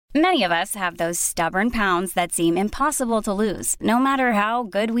Many of us have those stubborn pounds that seem impossible to lose, no matter how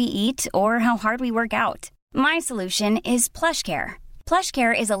good we eat or how hard we work out. My solution is PlushCare.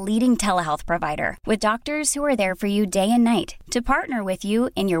 PlushCare is a leading telehealth provider with doctors who are there for you day and night to partner with you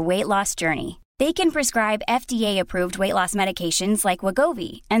in your weight loss journey. They can prescribe FDA-approved weight loss medications like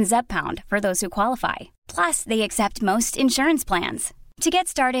Wegovy and Zepbound for those who qualify. Plus, they accept most insurance plans. To get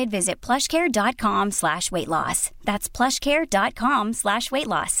started, visit plushcare.com/weightloss. That's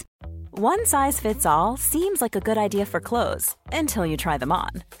plushcare.com/weightloss. One size fits all seems like a good idea for clothes until you try them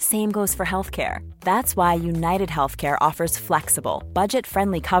on. Same goes for healthcare. That's why United Healthcare offers flexible,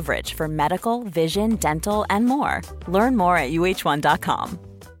 budget-friendly coverage for medical, vision, dental, and more. Learn more at uh1.com.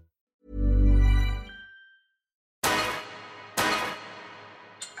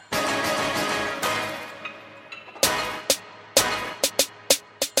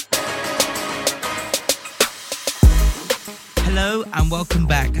 Hello and welcome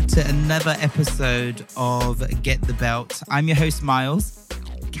back to another episode of Get the Belt. I'm your host, Miles.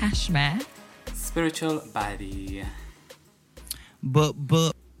 Cashmere. Spiritual Body. But,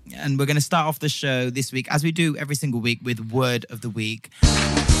 and we're going to start off the show this week, as we do every single week, with Word of the Week.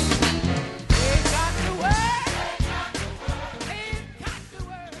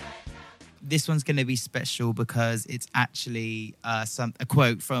 This one's going to be special because it's actually a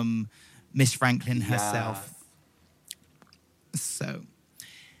quote from Miss Franklin herself. Yes. So,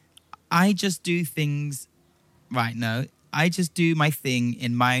 I just do things right now. I just do my thing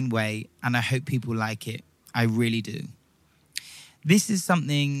in my own way, and I hope people like it. I really do. This is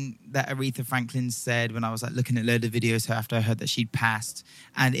something that Aretha Franklin said when I was looking at a load of videos after I heard that she'd passed,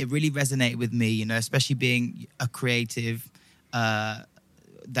 and it really resonated with me, you know, especially being a creative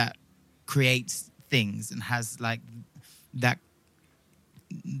that creates things and has that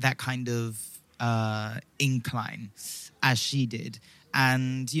kind of incline as she did.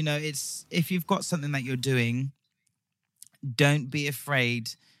 And, you know, it's, if you've got something that you're doing, don't be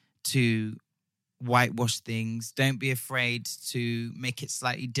afraid to whitewash things. Don't be afraid to make it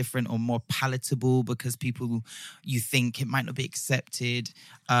slightly different or more palatable because you think it might not be accepted.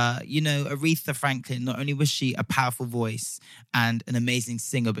 You know, Aretha Franklin, not only was she a powerful voice and an amazing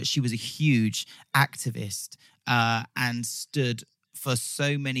singer, but she was a huge activist and stood for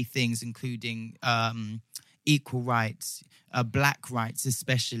so many things, including equal rights, black rights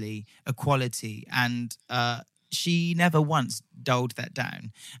especially, equality. And she never once dulled that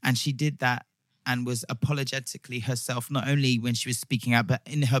down. And she did that and was apologetically herself, not only when she was speaking out, but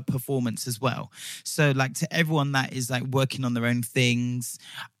in her performance as well. So to everyone that is working on their own things,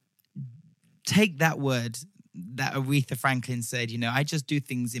 take that word that Aretha Franklin said, you know, I just do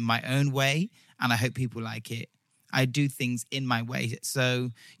things in my own way and I hope people like it. I do things in my way. So,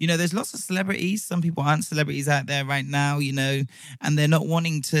 you know, there's lots of celebrities. Some people aren't celebrities out there right now, you know, and they're not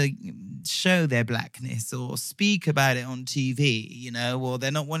wanting to show their blackness or speak about it on TV, you know, or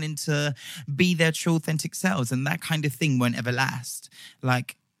they're not wanting to be their true authentic selves. And that kind of thing won't ever last.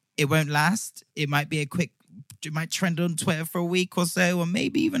 It won't last. It might be it might trend on Twitter for a week or so, or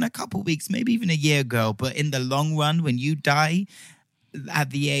maybe even a couple weeks, maybe even a year ago. But in the long run, when you die, at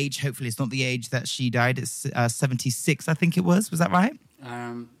the age, hopefully it's not the age that she died, it's 76, I think it was that right?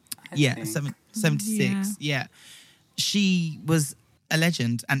 I think. 76, yeah. She was a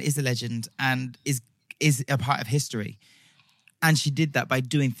legend and is a legend and is a part of history. And she did that by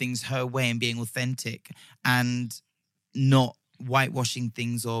doing things her way and being authentic and not whitewashing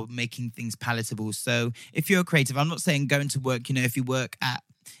things or making things palatable. So if you're a creative, I'm not saying going to work, you know, if you work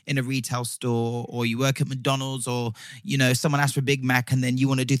in a retail store or you work at McDonald's or, you know, someone asks for a Big Mac and then you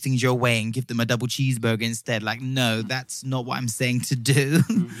want to do things your way and give them a double cheeseburger instead. No, that's not what I'm saying to do.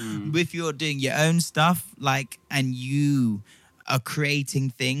 Mm-hmm. If you're doing your own stuff, and you are creating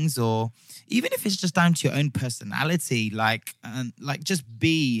things, or even if it's just down to your own personality, just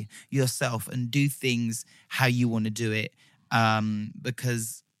be yourself and do things how you want to do it.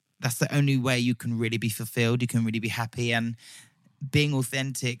 Because that's the only way you can really be fulfilled. You can really be happy. And being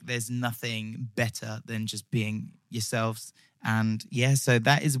authentic, there's nothing better than just being yourselves. And yeah, so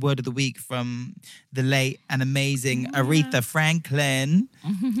that is Word of the Week from the late and amazing Aretha Franklin.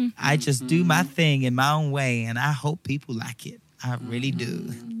 I just do my thing in my own way and I hope people like it. I really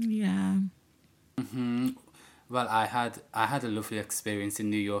do. Yeah. Mm-hmm. Well, I had a lovely experience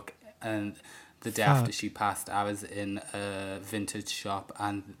in New York, and the day after she passed, I was in a vintage shop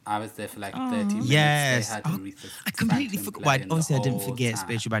and I was there for 30 minutes. Yes. They had Aretha I completely Franklin forgot. playing I didn't forget, time.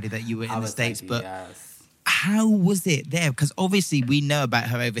 Spiritual Body, that you were in the States. But yes. how was it there? Because obviously we know about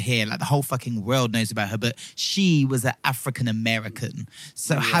her over here. The whole fucking world knows about her. But she was an African-American.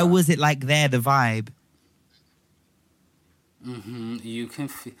 So how was it there, the vibe? You can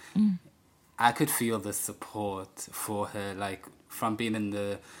feel... I could feel the support for her, like, from being in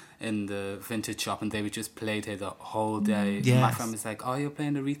the vintage shop, and they would just play her the whole day. Yes. My friend was like, "Oh, you're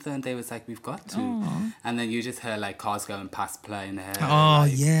playing Aretha?" And they was like, "We've got to." Aww. And then you just hear, like, cars going past playing her. Oh,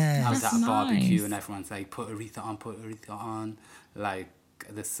 like, yeah. I was That's at a barbecue, nice. and everyone's like, put Aretha on. Like,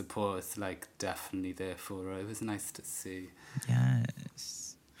 the support's, like, definitely there for her. It was nice to see.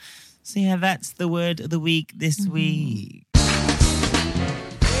 Yes. So yeah, that's the word of the week this week.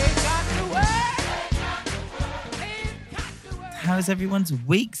 How's everyone's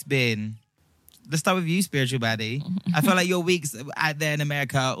weeks been? Let's start with you, Spiritual Baddie. I feel like your weeks out there in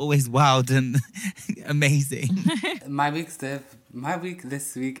America are always wild and amazing. My week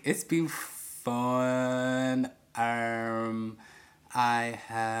this week, it's been fun. I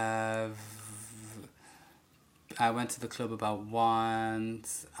went to the club about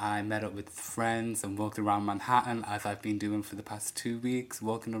once. I met up with friends and walked around Manhattan, as I've been doing for the past 2 weeks,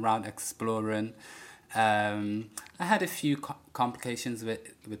 walking around, exploring. I had a few complications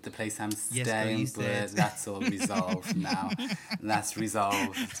with the place I'm staying, but that's all resolved now. That's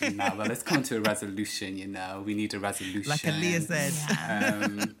resolved now. But let's come to a resolution, you know. We need a resolution. Like Aaliyah said.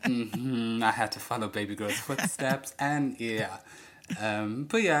 I had to follow baby girl's footsteps, and yeah.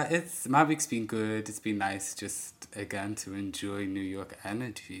 But yeah, my week's been good. It's been nice just, again, to enjoy New York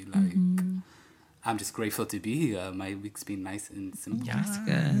energy. Like, I'm just grateful to be here. My week's been nice and simple. That's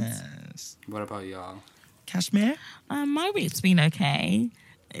good. Yes. What about y'all? Kashmir? My week's been okay.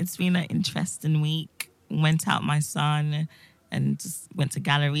 It's been an interesting week. Went out with my son and just went to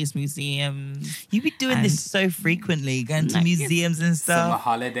galleries, museums. You be doing this so frequently, going to museums and stuff. Summer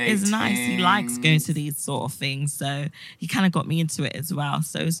holiday It's nice. He things. likes going to these sort of things. So he kind of got me into it as well.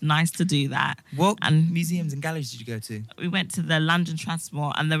 So it's nice to do that. What And museums and galleries did you go to? we went to the London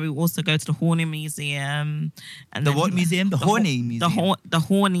Transport, and then we also go to the Horny Museum. And The then what museum? The Horny Museum. The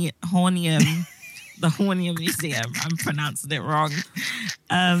Hornium. The Hornium Museum. I'm pronouncing it wrong.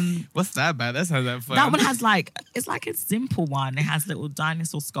 What's that about? That sounds like fun. That one has it's like a simple one. It has little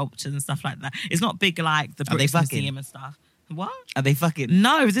dinosaur sculptures and stuff like that. It's not big like the Are they British fucking? Museum and stuff. What? Are they fucking?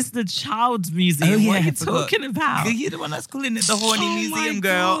 No, this is the Child's Museum. Oh, yeah, what are I you forgot. talking about? You're the one that's calling it the Horny Oh, Museum, my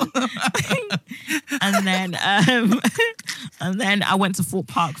girl. and then I went to Fort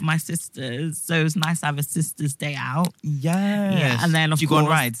Park with my sisters. So it was nice to have a sisters' day out. Yes. Yeah, and then of Did you course, go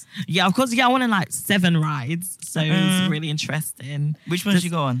on rides? Yeah, of course. Yeah, I went on like 7 rides, so it was really interesting. Which ones did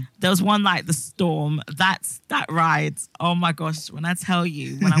you go on? There was one like the Storm. That ride. Oh my gosh! When I tell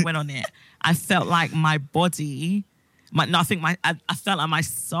you, when I went on it, I felt like my body. I felt like my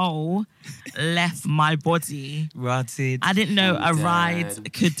soul left my body. Rotted. I didn't know I'm a ride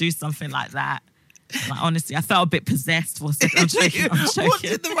dead. could do something like that. Like, honestly, I felt a bit possessed for a second. I'm joking. What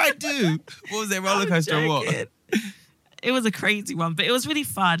did the ride do? What was it, roller coaster or what? joking. It was a crazy one, but it was really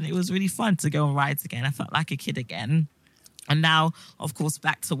fun. It was really fun to go on rides again. I felt like a kid again. And now, of course,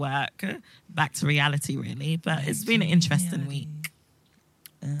 back to work, back to reality, really. But it's been an interesting week.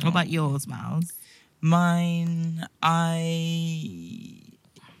 What about yours, Miles? Mine,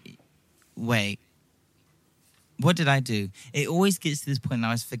 wait. What did I do? It always gets to this point and I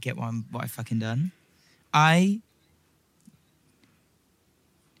always forget what I fucking done.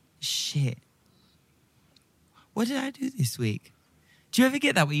 Shit. What did I do this week? Do you ever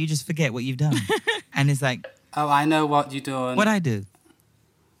get that where you just forget what you've done? And it's like, Oh, I know what you're doing. what'd I do?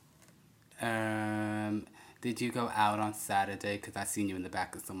 Did you go out on Saturday? Because I seen you in the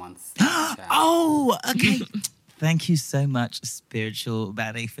back of someone's Snapchat. Oh, okay. Thank you so much, Spiritual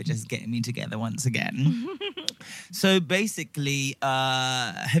Baddie, for just getting me together once again. So basically,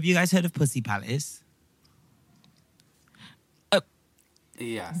 have you guys heard of Pussy Palace?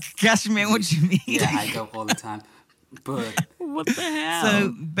 Yes. Kashmir, what do you mean? Yeah, I go all the time. But What the hell? So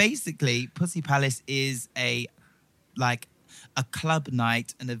basically, Pussy Palace is a club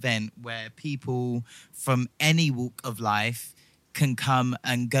night, an event where people from any walk of life can come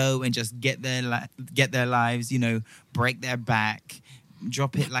and go and just get their lives, break their back,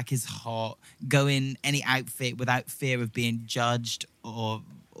 drop it like it's hot, go in any outfit without fear of being judged or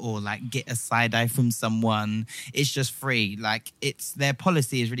like get a side eye from someone. It's just free. Like their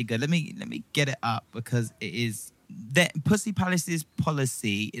policy is really good. Let me get it up because it is Pussy Palace's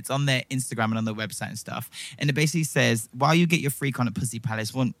policy. It's on their Instagram and on their website and stuff. And it basically says, while you get your freak on at Pussy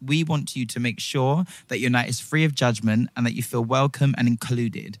Palace, we want you to make sure that your night is free of judgment and that you feel welcome and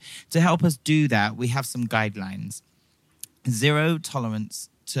included. To help us do that, we have some guidelines. 0 tolerance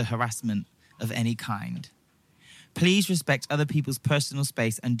to harassment of any kind. Please respect other people's personal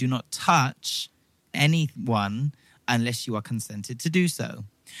space and do not touch anyone unless you are consented to do so.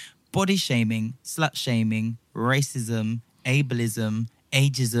 Body shaming, slut shaming, racism, ableism,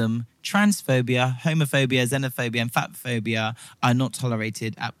 ageism, transphobia, homophobia, xenophobia, and fatphobia are not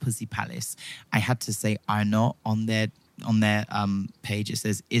tolerated at Pussy Palace. I had to say are not on their page. It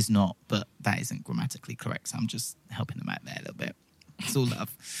says is not, but that isn't grammatically correct. So I'm just helping them out there a little bit. It's all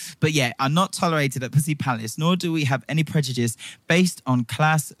love. But yeah, are not tolerated at Pussy Palace, nor do we have any prejudice based on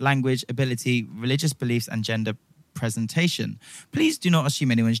class, language, ability, religious beliefs, and gender presentation. Please do not assume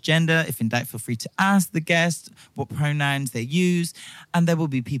anyone's gender. If in doubt, feel free to ask the guest what pronouns they use, and there will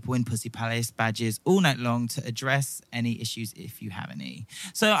be people in Pussy Palace badges all night long to address any issues if you have any.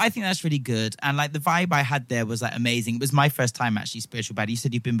 So I think that's really good, and like the vibe I had there was like amazing. It was my first time actually Spiritual Baddie. You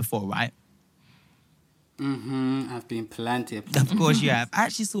said you've been before, right? I've been plenty of Of course you have. I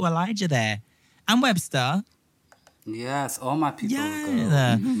actually saw Elijah there and Webster. Yes, all my people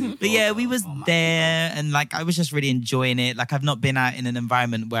Yeah. go. But yeah, we was there and like I was just really enjoying it. Like I've not been out in an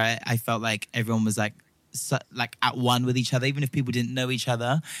environment where I felt like everyone was like at one with each other, even if people didn't know each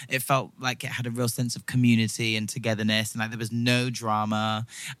other. It felt like it had a real sense of community and togetherness, and like there was no drama,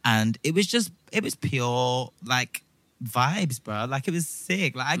 and it was pure like vibes, bro. Like it was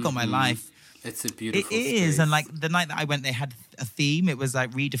sick. Like I got my life. It's a beautiful It is, space. and like the night that I went, they had a theme. It was like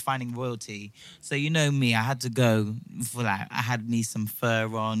redefining royalty. So you know me, I had to go for like I had me some fur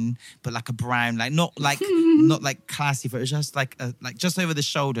on, but like a brown, like not like classy fur. It was just like just over the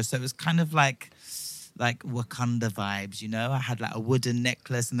shoulder. So it was kind of like Wakanda vibes, you know. I had like a wooden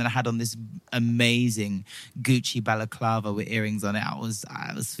necklace, and then I had on this amazing Gucci balaclava with earrings on it. I was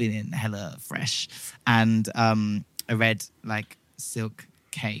feeling hella fresh, and a red like silk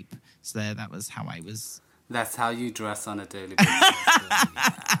cape. So that was how I was. That's how you dress on a daily basis.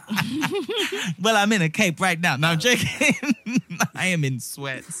 Well, I'm in a cape right now. No, I'm joking. I am in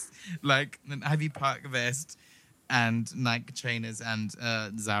sweats, like an Ivy Park vest and Nike trainers and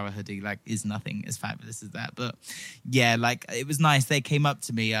Zara hoodie. Like, is nothing as fabulous as that. But yeah, like it was nice. They came up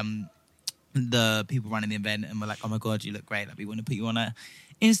to me, the people running the event, and were like, "Oh my God, you look great. Like, we want to put you on a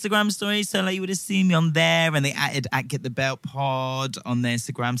Instagram story." So like you would have seen me on there, and they added at Get the Belt Pod on their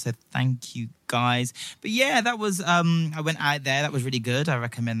Instagram. So thank you guys. But yeah, that was I went out there. That was really good. I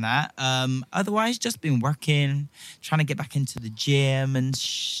recommend that. Otherwise, just been working, trying to get back into the gym and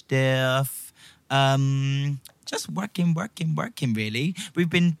stuff. Just working really. We've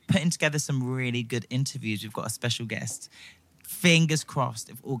been putting together some really good interviews. We've got a special guest. Fingers crossed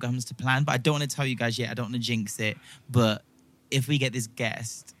if all comes to plan. But I don't want to tell you guys yet. I don't want to jinx it. But if we get this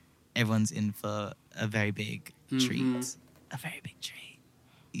guest, everyone's in for a very big treat. A very big treat.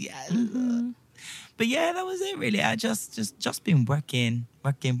 Yeah. But yeah, that was it really. I just been working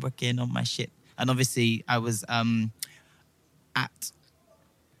on my shit. And obviously I was out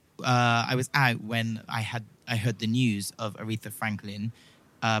when I heard the news of Aretha Franklin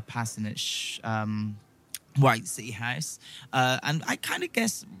passing at White City House. And I kind of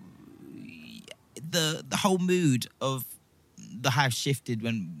guess the whole mood of the house shifted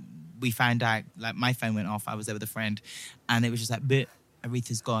when we found out. Like my phone went off. I was there with a friend, and it was just like, "But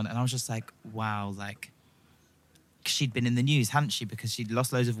Aretha's gone," and I was just like, "Wow!" Like she'd been in the news, hadn't she? Because she'd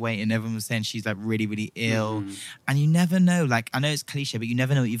lost loads of weight, and everyone was saying she's like really, really ill. And you never know. Like I know it's cliche, but you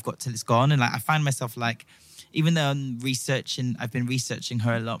never know what you've got till it's gone. And like I find myself like, even though I've been researching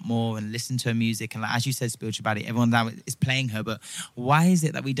her a lot more and listened to her music, and like as you said, Spiritual Baddie, everyone now is playing her. But why is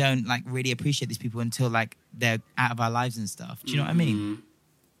it that we don't like really appreciate these people until like they're out of our lives and stuff? Do you know what I mean?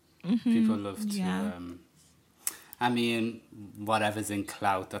 People love to. I mean, whatever's in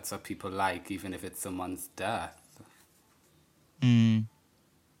clout, that's what people like, even if it's someone's death.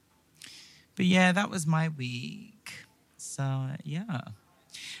 But yeah, that was my week. So yeah.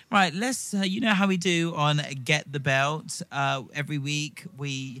 Right, let's, you know how we do on Get the Belt. Every week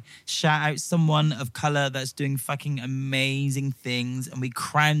we shout out someone of colour that's doing fucking amazing things, and we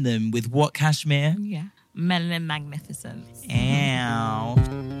crown them with what, Kashmir? Yeah. Melanin Magnificence. Ow.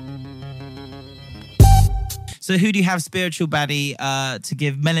 So who do you have, Spiritual Baddie, to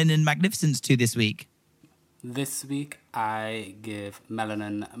give Melanin Magnificence to this week? This week, I give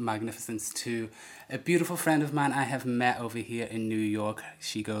Melanin Magnificence to a beautiful friend of mine I have met over here in New York.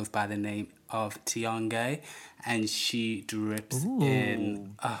 She goes by the name of Tiange, and she drips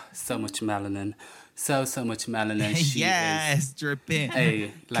in so much melanin. So much melanin. She yes, dripping.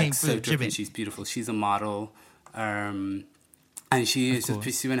 So dripping. She's beautiful. She's a model. And she is just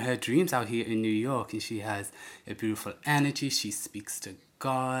pursuing her dreams out here in New York. And she has a beautiful energy. She speaks to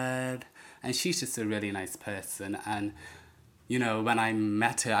God. And she's just a really nice person. And, you know, when I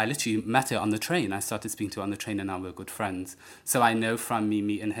met her, I literally met her on the train. I started speaking to her on the train, and now we're good friends. So I know from me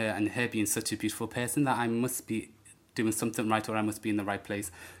meeting her and her being such a beautiful person that I must be doing something right, or I must be in the right place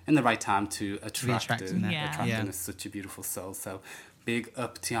in the right time to attract attracting that. attracting such a beautiful soul. So big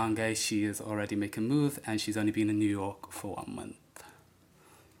up Tiange. She is already making moves, and she's only been in New York for 1 month.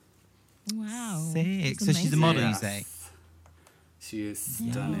 Wow. Sick. That's So she's a model, you Yes. say? She is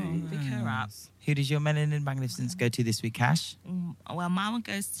stunning. Pick her up. Who does your Melanin Magnificence go to this week, Cash? Well, my one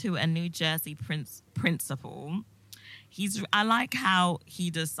goes to a New Jersey principal. I like how he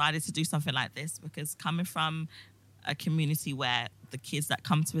decided to do something like this, because coming from a community where the kids that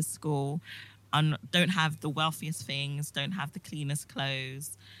come to his school don't have the wealthiest things, don't have the cleanest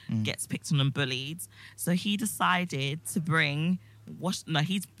clothes, gets picked on and bullied. So he decided to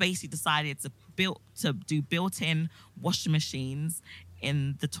he's basically decided to do built-in washing machines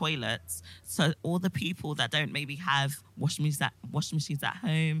in the toilets, so all the people that don't maybe have washing machines at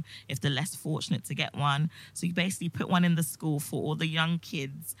home, if they're less fortunate to get one, so you basically put one in the school for all the young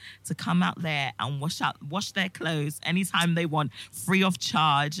kids to come out there and wash their clothes anytime they want, free of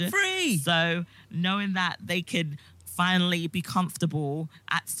charge. Free! So knowing that they could finally be comfortable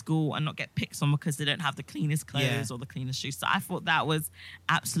at school and not get picked on because they don't have the cleanest clothes or the cleanest shoes. So I thought that was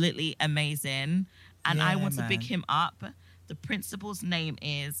absolutely amazing, and I want to big him up. The principal's name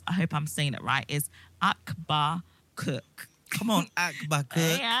is, I hope I'm saying it right, is Akbar Cook. Come on, Akbar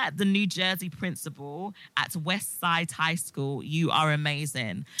Cook. Yeah, the New Jersey principal at West Side High School. You are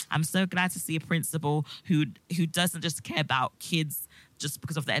amazing. I'm so glad to see a principal who doesn't just care about kids just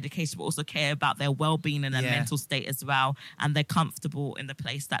because of their education, but also care about their well-being and their mental state as well, and they're comfortable in the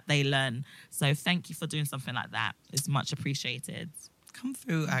place that they learn. So thank you for doing something like that. It's much appreciated. Come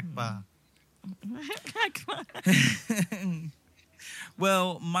through, Akbar.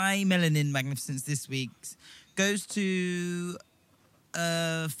 Well, my Melanin Magnificence this week goes to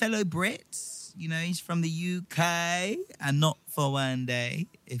a fellow Brit. You know, he's from the UK, and not for one day.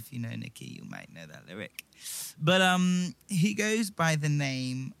 If you know Nikki, you might know that lyric. But he goes by the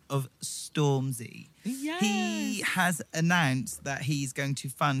name of Stormzy. Yes. He has announced that he's going to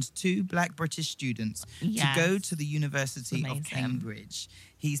fund 2 Black British students to go to the University of Cambridge.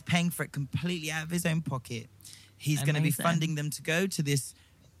 He's paying for it completely out of his own pocket. He's going to be funding them to go to this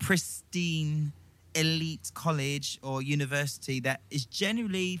pristine elite college or university that is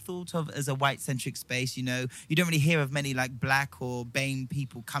generally thought of as a white-centric space. You know, you don't really hear of many like Black or BAME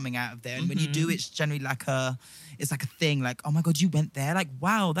people coming out of there. And when you do, it's generally like a thing like, oh my God, you went there? Like,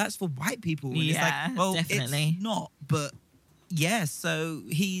 wow, that's for white people. And it's like, well, definitely. It's not, but yeah, so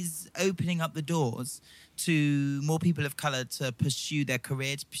he's opening up the doors to more people of color to pursue their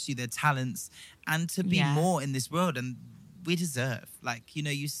career, to pursue their talents, and to be more in this world. And we deserve, like, you know,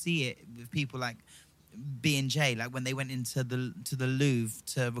 you see it with people like B&J, like when they went into the Louvre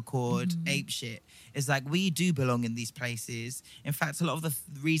to record Ape Shit. It's like, we do belong in these places. In fact, a lot of the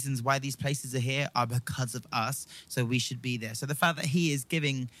reasons why these places are here are because of us, so we should be there. So the fact that he is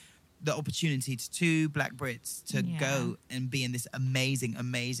giving the opportunity to 2 Black Brits to go and be in this amazing,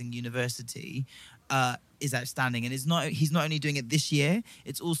 amazing university is outstanding. And he's not only doing it this year,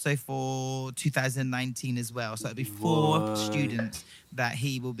 it's also for 2019 as well. So it'll be 4 students that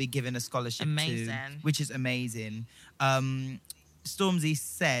he will be given a scholarship to, which is amazing. Stormzy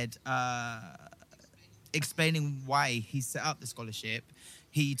said, explaining why he set up the scholarship,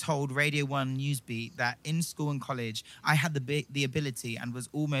 he told Radio 1 Newsbeat that in school and college, I had the ability and was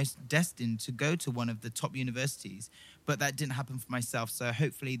almost destined to go to one of the top universities, but that didn't happen for myself. So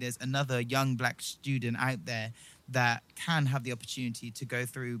hopefully there's another young Black student out there that can have the opportunity to go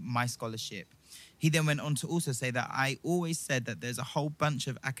through my scholarship. He then went on to also say that I always said that there's a whole bunch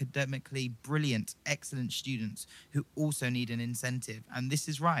of academically brilliant, excellent students who also need an incentive. And this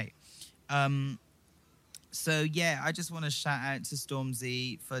is right. So, yeah, I just want to shout out to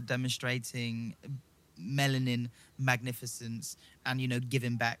Stormzy for demonstrating melanin magnificence and, you know,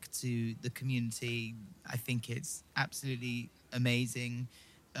 giving back to the community. I think it's absolutely amazing,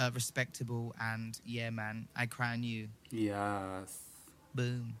 respectable, and, yeah, man, I crown you. Yes.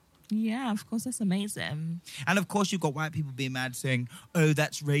 Boom. Yeah, of course, that's amazing. And of course, you've got white people being mad saying, oh,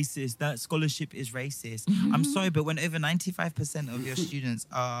 that's racist. That scholarship is racist. I'm sorry, but when over 95% of your students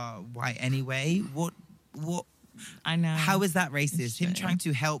are white anyway, what I know. How is that racist? Him trying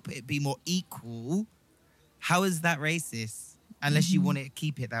to help it be more equal, how is that racist? Unless you want to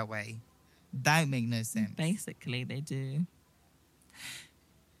keep it that way. That make no sense. Basically, they do.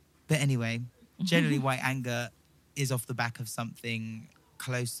 But anyway, generally white anger is off the back of something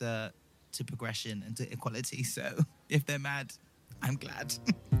closer to progression and to equality. So if they're mad, I'm glad.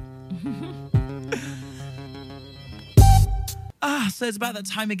 So it's about that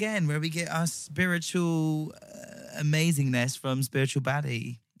time again where we get our spiritual amazingness from Spiritual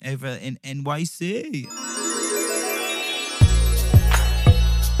Baddie over in NYC.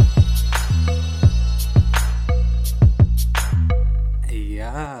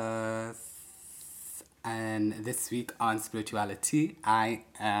 Yes. And this week on spirituality, I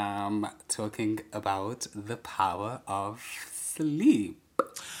am talking about the power of sleep.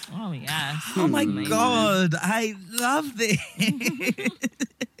 Oh, yes. Oh my God, I love this.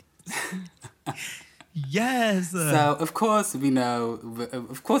 Yes. So, of course, we know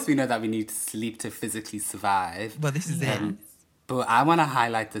that we need sleep to physically survive. Well, this is it. But I want to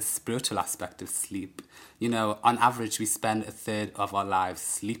highlight the spiritual aspect of sleep. You know, on average, we spend a third of our lives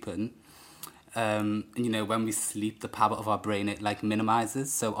sleeping. You know, when we sleep, the power of our brain, it like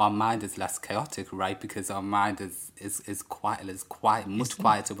minimizes. So our mind is less chaotic, right? Because our mind is much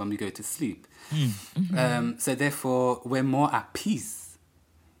quieter when we go to sleep. So therefore, we're more at peace.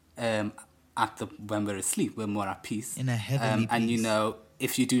 When we're asleep, we're more at peace. In a heavenly And you peace. know,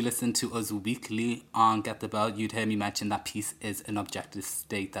 if you do listen to us weekly on Get the Bell, you'd hear me mention that peace is an objective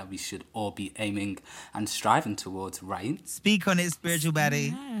state that we should all be aiming and striving towards, right? Speak on it, spiritual baddie.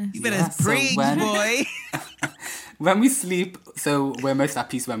 You better Yeah, so preach, when- boy. When we sleep, so we're most at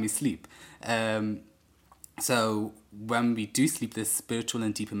peace when we sleep. So when we do sleep, there's spiritual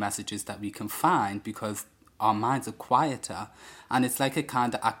and deeper messages that we can find because our minds are quieter, and it's like it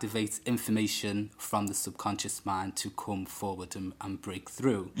kind of activates information from the subconscious mind to come forward and break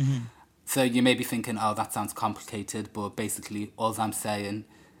through. So you may be thinking, oh, that sounds complicated, but basically all I'm saying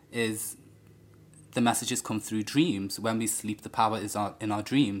is the messages come through dreams. When we sleep, the power is in our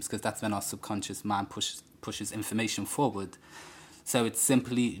dreams, because that's when our subconscious mind pushes information forward. So it's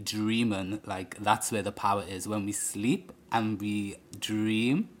simply dreaming, like that's where the power is. When we sleep and we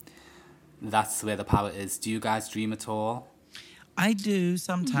dream, that's where the power is. Do you guys dream at all? I do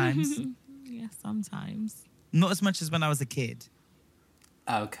sometimes. Yeah, sometimes. Not as much as when I was a kid.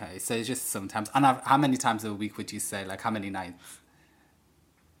 Okay, so it's just sometimes. And how many times a week would you say? Like how many nights?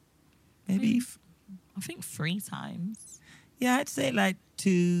 Maybe. I think 3 times. Yeah, I'd say like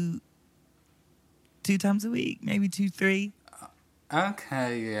two times a week. Maybe 2, 3.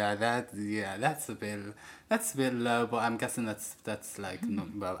 Okay, that's a bit low, but I'm guessing that's like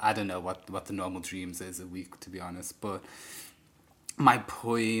well, I don't know what the normal dreams is a week, to be honest. But my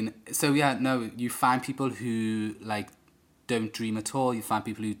point, so yeah, no, you find people who like don't dream at all. You find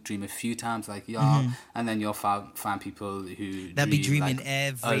people who dream a few times, like y'all, and then you'll find people who They'll be dreaming like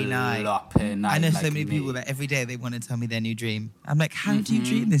every a night. lot per night. I know so like many me. people that every day they want to tell me their new dream. I'm like, how do you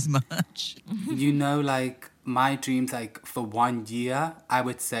dream this much? You know, like my dreams, like for 1 year, I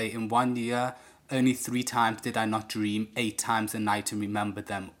would say in 1 year, only 3 times did I not dream 8 times a night and remember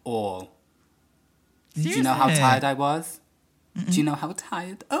them all. Do you know how Seriously? tired I was? Do you know how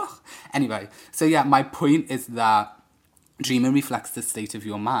tired? Ugh. Anyway, so yeah, my point is that dreaming reflects the state of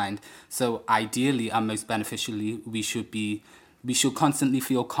your mind. So ideally and most beneficially, we should constantly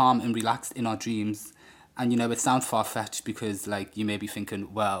feel calm and relaxed in our dreams. And, you know, it sounds far-fetched because, like, you may be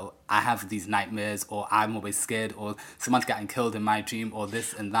thinking, well, I have these nightmares, or I'm always scared, or someone's getting killed in my dream, or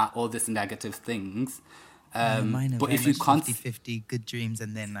this and that, all these negative things. Mine are But very if you much 50-50 good dreams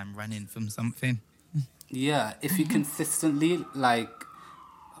and then I'm running from something. Yeah, if you consistently, like...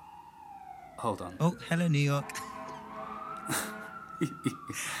 Hold on. Oh, hello, New York.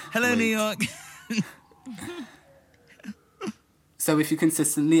 Hello, New York. So if you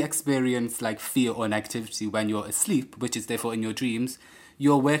consistently experience like fear or negativity when you're asleep, which is therefore in your dreams,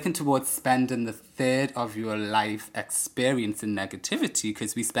 you're working towards spending the third of your life experiencing negativity,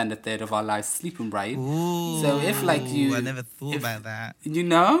 because we spend a third of our lives sleeping, right? Ooh, So if like you... I never thought about that. You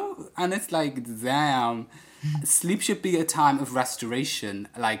know? And it's like, damn. Sleep should be a time of restoration.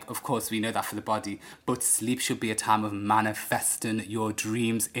 Like, of course, we know that for the body. But sleep should be a time of manifesting your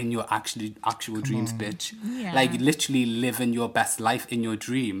dreams in your actual dreams, bitch. Yeah. Like, literally living your best life in your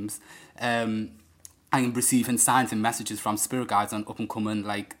dreams. And receiving signs and messages from spirit guides on up-and-coming,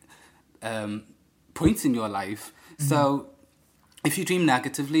 like, points in your life. So, if you dream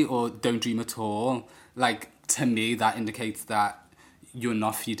negatively or don't dream at all, like, to me, that indicates that you're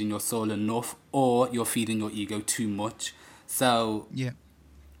not feeding your soul enough, or you're feeding your ego too much. So, Yeah.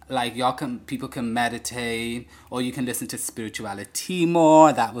 like, people can meditate, or you can listen to spirituality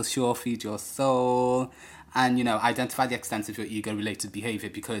more. That will sure feed your soul. And, you know, identify the extent of your ego-related behavior,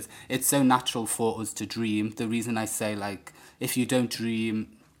 because it's so natural for us to dream. The reason I say, like, if you don't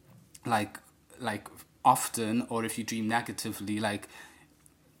dream, like often, or if you dream negatively, like,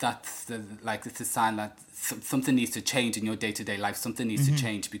 it's a sign that something needs to change in your day-to-day life. Something needs to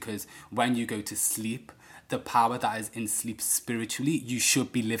change, because when you go to sleep, the power that is in sleep spiritually, you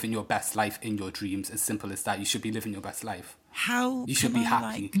should be living your best life in your dreams. As simple as that. You should be living your best life. How You should can be I,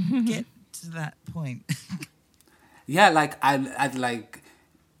 happy. like, get to that point? Yeah, like I'd like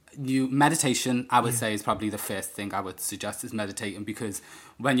meditation, I would say, is probably the first thing I would suggest is meditating, because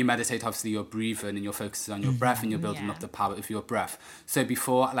when you meditate, obviously you're breathing and you're focusing on your breath and you're building up the power of your breath. So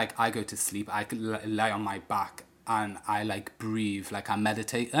before like I go to sleep, I could lie on my back and I like breathe like I'm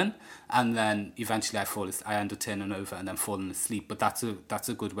meditating, and then eventually I end up turning over and then falling asleep. But that's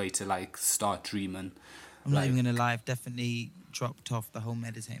a good way to like start dreaming. I'm not even gonna lie, I've definitely dropped off the whole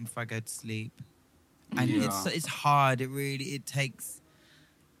meditating before I go to sleep. And it's hard. It takes.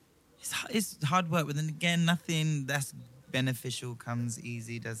 It's hard work, but then again, nothing that's beneficial comes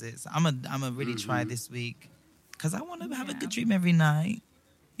easy, does it? So I'm a really try this week, because I want to have a good dream every night.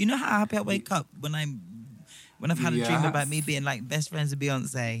 You know how happy I wake up when I've had a dream about me being like best friends with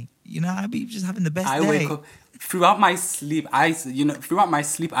Beyonce. You know, I'll be just having the best day. I wake up throughout my sleep.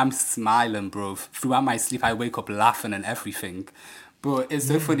 I'm smiling, bro. Throughout my sleep, I wake up laughing and everything. But it's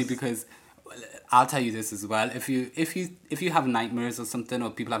so funny because I'll tell you this as well. If you have nightmares or something, or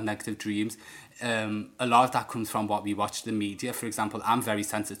people have negative dreams, a lot of that comes from what we watch the media. For example, I'm very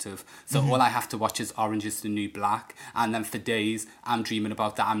sensitive, so all I have to watch is Orange Is the New Black, and then for days I'm dreaming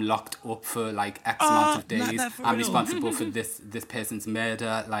about that. I'm locked up for like X amount of days. I'm responsible for this person's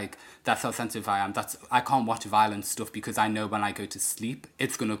murder. Like, that's how sensitive I am. I can't watch violent stuff because I know when I go to sleep,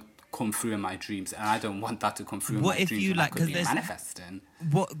 it's gonna come through in my dreams, and I don't want that to come through in my dreams. You like, because manifesting.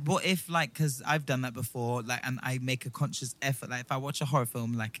 What if, like, because I've done that before, like, and I make a conscious effort, like if I watch a horror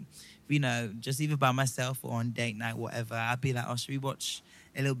film, like, you know, just either by myself or on date night, whatever, I'd be like, oh, should we watch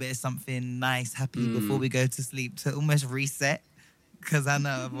a little bit of something nice, happy before we go to sleep, to almost reset? Because I know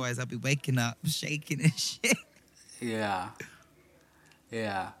otherwise I'll be waking up shaking and shit. Yeah.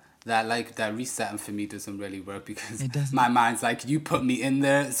 That resetting for me doesn't really work, because my mind's like, you put me in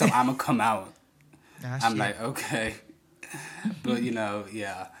there, so I'm gonna come out. I'm like, okay. But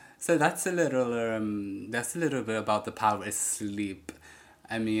so that's a little bit about the power of sleep.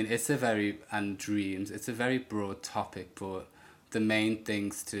 I mean, and dreams, it's a very broad topic, but the main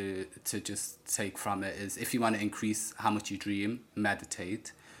things to just take from it is, if you want to increase how much you dream,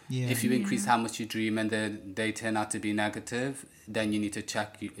 meditate. Yeah. If you increase how much you dream and they turn out to be negative, then you need to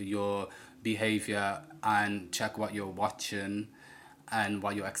check your behavior and check what you're watching and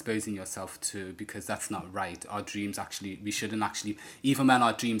what you're exposing yourself to, because that's not right. Our dreams we shouldn't actually, even when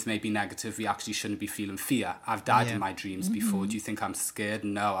our dreams may be negative, we actually shouldn't be feeling fear. I've died in my dreams before. Do you think I'm scared?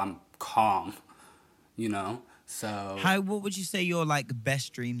 No, I'm calm, you know? So... What would you say your, like,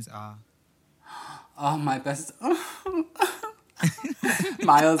 best dreams are? Oh, my best...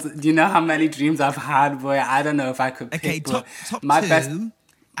 Miles, do you know how many dreams I've had, boy? I don't know if I could pick. Okay, top my two, best. And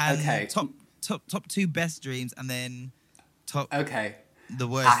okay, top two best dreams, and then top. Okay, the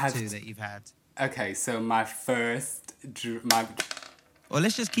worst two that you've had. Okay, so my first Or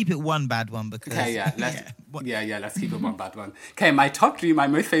let's just keep it one bad one, because. Okay, yeah, let's keep it one bad one. Okay, my top dream, my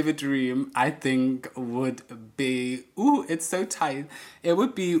most favorite dream, I think would be. Ooh, it's so tight. It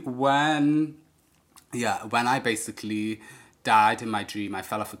would be when I basically died in my dream. I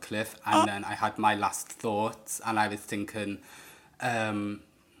fell off a cliff, and then I had my last thoughts, and I was thinking,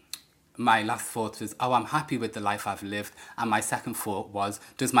 my last thought was, I'm happy with the life I've lived. And my second thought was,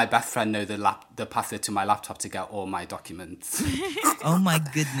 does my best friend know the password to my laptop to get all my documents? Oh my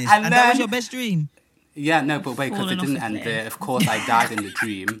goodness. And that was your best dream? Yeah, no, but wait, because it didn't end there. Of course, I died in the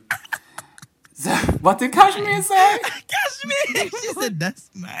dream. So, what did Kashmir say? Kashmir! She said, that's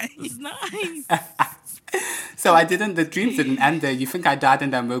nice. It's nice. So the dreams didn't end there. You think I died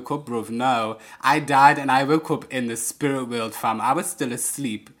and then woke up, bro? No. I died and I woke up in the spirit world, fam. I was still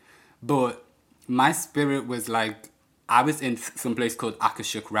asleep, but my spirit was like, I was in some place called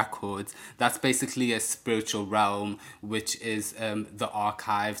Akashic Records. That's basically a spiritual realm, which is the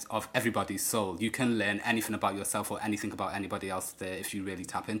archives of everybody's soul. You can learn anything about yourself or anything about anybody else there if you really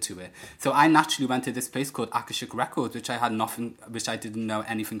tap into it. So I naturally went to this place called Akashic Records, which I didn't know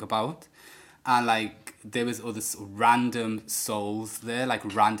anything about. And like, there was all this random souls there, like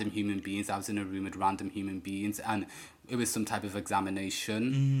random human beings. I was in a room with random human beings, and it was some type of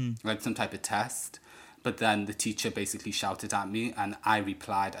examination, like some type of test. But then the teacher basically shouted at me, and I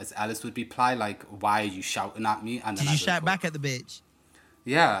replied as Ellis would reply, like, why are you shouting at me? And then Did you shout back at the bitch?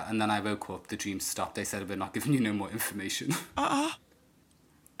 Yeah, and then I woke up, the dream stopped. They said, we're not giving you no more information. But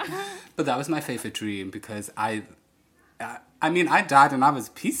that was my favourite dream, because I died and I was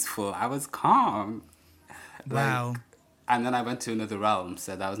peaceful. I was calm. Wow. And then I went to another realm,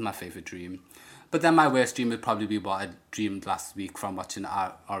 so that was my favourite dream. But then my worst dream would probably be what I dreamed last week from watching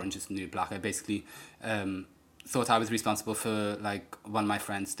Orange Is the New Black. I basically thought I was responsible for like one of my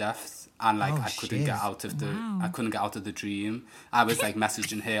friends' deaths, and like I couldn't get out of the dream. I was like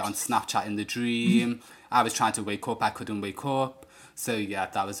messaging her on Snapchat in the dream. I was trying to wake up, I couldn't wake up. So yeah,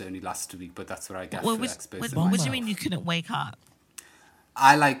 that was only last week, but that's what I get Well, for what exposing do you myself. mean you couldn't wake up?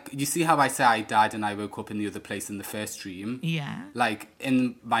 You see how I say I died and I woke up in the other place in the first dream? Yeah. Like,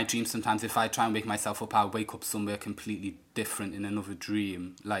 in my dream, sometimes if I try and wake myself up, I'll wake up somewhere completely different in another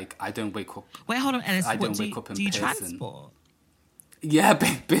dream. Like, I don't wake up... Wait, hold on, Ellis. I What don't do wake you, up in do you person. transport? Yeah,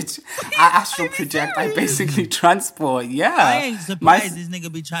 bitch. I astral project. I basically transport, yeah. I ain't surprised this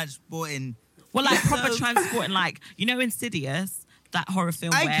nigga be transporting. Well, like proper transporting, like, you know Insidious? That horror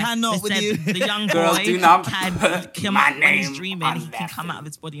film I where cannot they with said you. the young Girl, boy do not can put come my out when he's name dreaming. on He can that come out of film.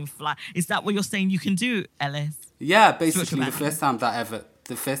 his body and fly. Is that what you're saying you can do, Ellis? Yeah, basically about the first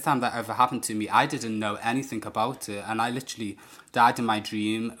time that ever happened to me, I didn't know anything about it, and I literally died in my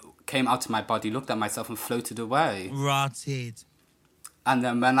dream, came out of my body, looked at myself, and floated away. Rotted. And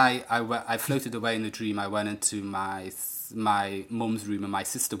then when I floated away in the dream, I went into my mum's room, and my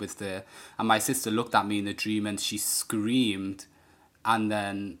sister was there, and my sister looked at me in the dream, and she screamed, and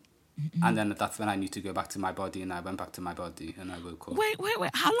then that's when I knew to go back to my body, and I went back to my body, and I woke up. Wait.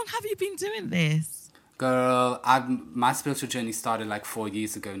 How long have you been doing this? Girl, my spiritual journey started like 4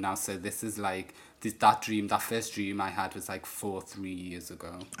 years ago now, so this is like that first dream I had was like 3 years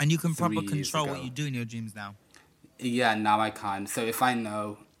ago. And you can 3 proper years control ago. what you do in your dreams now. Yeah, now I can. So if I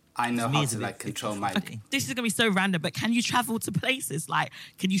know Me how is to a like bit control 50-50. my. Okay, this is gonna be so random, but can you travel to places? Like,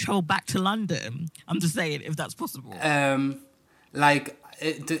 can you travel back to London? I'm just saying, if that's possible.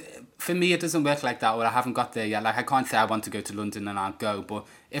 For me, it doesn't work like that, or I haven't got there yet. Like, I can't say I want to go to London and I'll go, but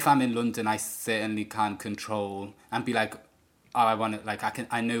if I'm in London, I certainly can control and be like, oh, I want to, like,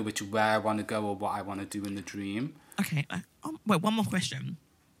 I know where I want to go or what I want to do in the dream. Okay, wait, one more question.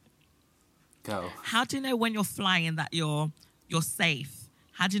 Go. How do you know when you're flying that you're safe?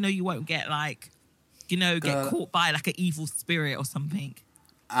 How do you know you won't get get caught by like an evil spirit or something?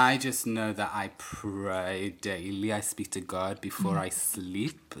 I just know that I pray daily. I speak to God before I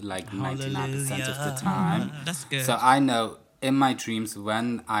sleep, like 99% of the time. That's good. So I know in my dreams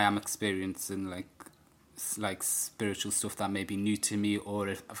when I am experiencing like spiritual stuff that may be new to me, or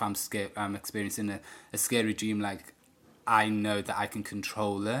if I'm scared, I'm experiencing a scary dream, like I know that I can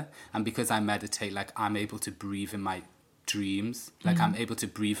control it. And because I meditate, like I'm able to breathe in my dreams. Like I'm able to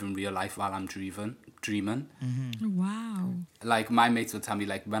breathe in real life while I'm dreaming. Wow. Like my mates will tell me,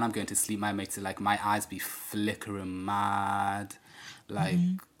 like when I'm going to sleep, my mates are like, my eyes be flickering mad, like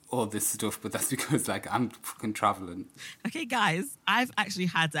all this stuff. But that's because like I'm fucking traveling. Okay, guys, I've actually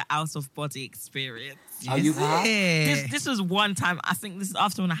had an out of body experience. Oh, you have? This was one time. I think this is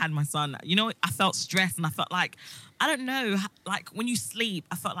after when I had my son. You know, I felt stressed and I felt like, I don't know, like when you sleep,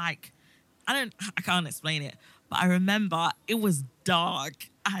 I felt like I can't explain it, but I remember it was dark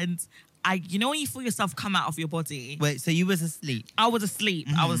and you know when you feel yourself come out of your body. Wait, so you was asleep? I was asleep.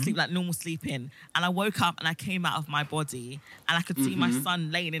 I was asleep like normal sleeping. And I woke up and I came out of my body and I could see my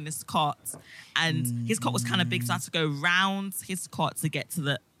son laying in his cot. And his cot was kind of big, so I had to go round his cot to get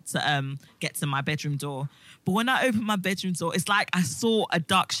to my bedroom door. But when I opened my bedroom door, it's like I saw a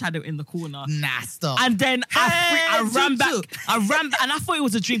dark shadow in the corner. Nah, stop. And then I ran back. Choo-choo. I ran, and I thought it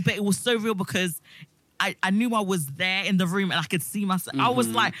was a dream, but it was so real because I knew I was there in the room and I could see myself. I was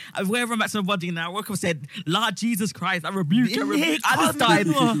like, I ran back to my body and I woke up and said, Lord Jesus Christ, I rebuke you. I just died.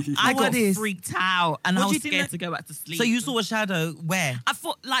 I got freaked out and I was scared to go back to sleep. So you saw a shadow where? I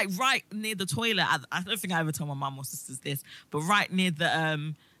thought like right near the toilet. I don't think I ever told my mum or sisters this, but right near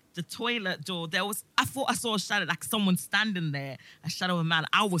the toilet door, I thought I saw a shadow, like someone standing there, a shadow of a man.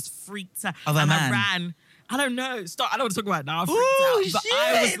 I was freaked out. Of a man? I ran. I don't know. Stop. I don't want to talk about it now. I'm freaked Ooh, out. But shit.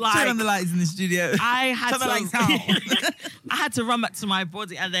 I was like, turn on the lights in the studio. I had Turn the lights out. I had to run back to my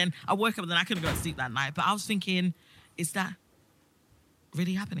body, and then I woke up, and then I couldn't go to sleep that night. But I was thinking, is that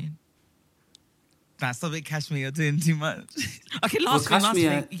really happening? Nah, stop it, Kashmir. You're doing too much. Okay, last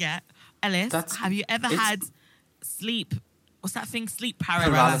Kashmir, thing. Yeah, Ellis, have you ever had sleep? What's that thing? Sleep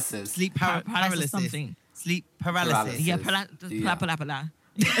Paralysis. Sleep Paralysis paralysis. something. Sleep paralysis. Yeah,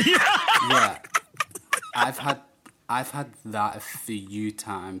 Yeah. I've had that a few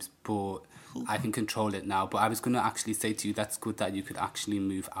times, but I can control it now. But I was going to actually say to you, that's good that you could actually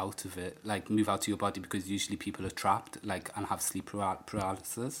move out of it, like move out to your body, because usually people are trapped, like, and have sleep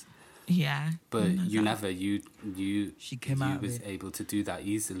paralysis. Yeah. But you never, you She came out of was it. able to do that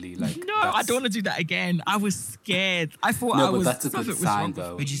easily. Like, No, I don't want to do that again. I was scared. I thought No, I but was. that's a something good was sign, wrong.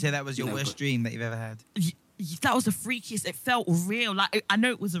 though. Would you say that was your No, worst but- dream that you've ever had? That was the freakiest. It felt real. Like I know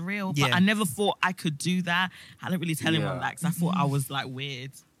it was real, but Yeah. I never thought I could do that. I didn't really tell anyone Yeah. that because I thought I was like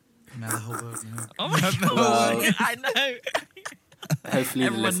weird. Now the whole world knows. Oh my god! Well, I know. Hopefully the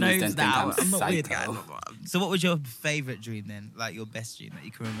Everyone listeners knows don't think now. I'm I'm not weird, guys. psycho. So what was your favourite dream then? Like your best dream that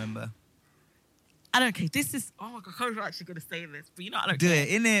you can remember? I don't care. This is, oh my God, I'm actually going to say this, but you know, I don't Do care. it,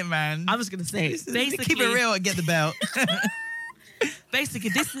 innit, man? I'm just going to say it. Basically, keep it real and get the belt. basically,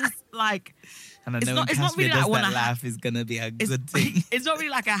 this is like, And I It's know not- when it's not Kashmir really does like that when I laugh is going to be a good thing. it's not really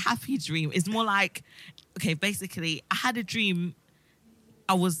like a happy dream. It's more like, okay, basically, I had a dream.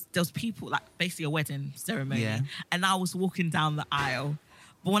 There was people, like basically a wedding ceremony, Yeah. and I was walking down the aisle.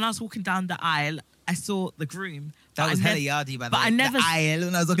 But when I was walking down the aisle, I saw the groom. That but was I hella nev- yardy, by the but way. I never- The aisle,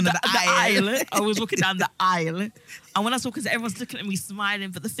 when I was looking at the aisle. I was walking down the aisle, and when I saw, because everyone's looking at me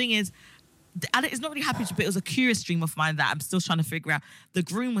smiling. But the thing is, it's not really happy, but it was a curious dream of mine that I'm still trying to figure out. The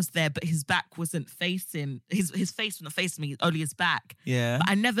groom was there, but his back wasn't facing, his face wasn't facing me, only his back. Yeah. But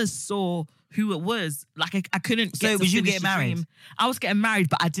I never saw who it was. Like, I couldn't So get to was you finish getting the married? dream. I was getting married,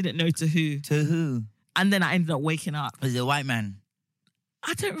 but I didn't know to who. To who? And then I ended up waking up. Was it a white man?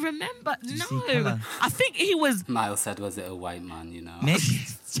 I don't remember. you see No. colour? I think he was Miles said, was it a white man, you know?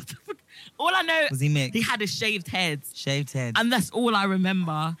 Mixed? all I know. Was he mixed? He had a shaved head. Shaved head. And that's all I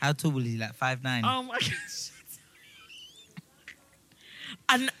remember. How tall was he? Like 5'9"? Oh my gosh.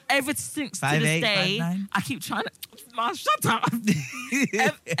 And ever since to 5'8", this day, 5'9"? I keep trying to. Man, shut up.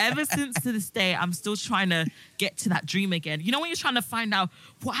 Ever since to this day, I'm still trying to get to that dream again. You know when you're trying to find out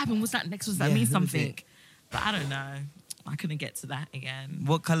what happened? Was that next? Was that Yeah, mean who was something? it? But I don't know. I couldn't get to that again.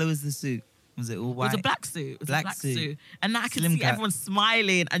 What colour was the suit? Was it all It white? was a black suit. It was Black a black suit. suit. And now I can Slim see cut. everyone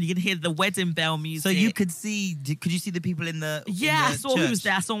smiling and you can hear the wedding bell music. So you could see, could you see the people in the Yeah, in I the saw who was church?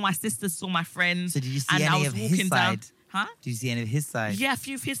 there. I saw my sisters, saw my friends. So did you see and I any was of his walking down. side? Huh? Did you see any of his side? Yeah, a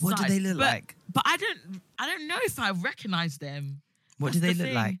few of his What do sides. they look But- like? But I don't know if I recognize them. What That's do they the look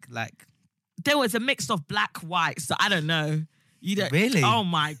thing. like? Like, There was a mix of black, white, so I don't know. You don't Really? Oh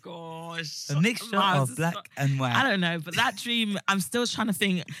my gosh. a mixture Miles, of it's black not- and white. I don't know, but that dream, I'm still trying to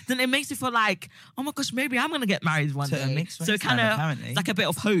think. Then it makes me feel like, oh my gosh, maybe I'm gonna get married one To a day. mixed So race kind man, of apparently. like a bit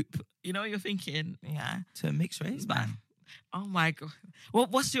of hope. You know, you're thinking, yeah. To a mixed race, man. Oh my god.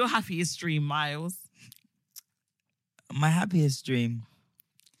 What's your happiest dream, Miles? My happiest dream.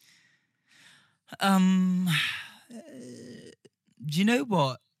 Do you know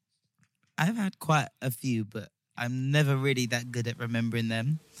what? I've had quite a few, but I'm never really that good at remembering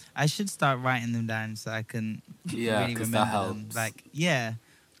them. I should start writing them down so I can Yeah, really 'cause remember that them. helps. Like, yeah.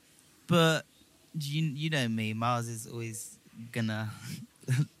 But you know me, Miles is always gonna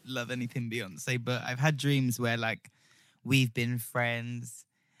love anything Beyonce. But I've had dreams where like we've been friends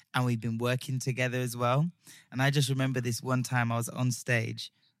and we've been working together as well. And I just remember this one time I was on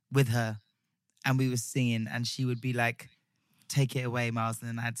stage with her and we were singing and she would be like, take it away, Miles. And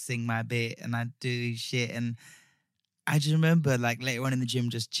then I'd sing my bit and I'd do shit. And I just remember like later on in the gym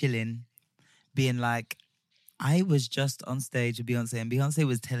just chilling, being like, I was just on stage with Beyonce and Beyonce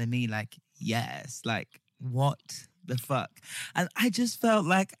was telling me like, yes, like what the fuck? And I just felt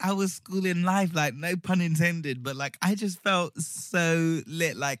like I was schooling life, like no pun intended, but like I just felt so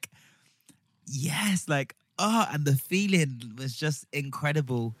lit, like, yes, like, oh, and the feeling was just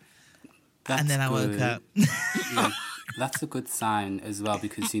incredible. That's and then I woke good. up. Yeah, that's a good sign as well,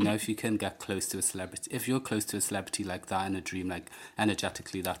 because you know if you can get close to a celebrity, if you're close to a celebrity like that in a dream, like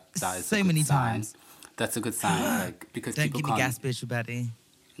energetically, that is So a good many sign. times. That's a good sign, like because Don't people give me can't. gas, bitch, baddie.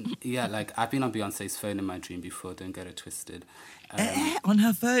 Yeah, like I've been on Beyonce's phone in my dream before. Don't get it twisted. On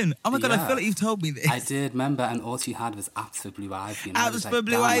her phone. Oh my God, I yeah. feel like you've told me this. I did remember, and all she had was Apps for Blue Ivy. And I Apps was for like,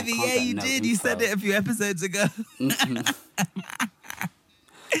 Blue damn, I Ivy. can't Yeah, get you no did. You said info. it a few episodes ago.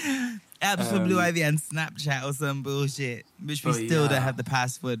 Apps for Blue Ivy and Snapchat or some bullshit, which we But still don't yeah. have the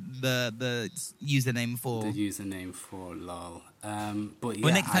password, the username for. The username for lol. But yeah,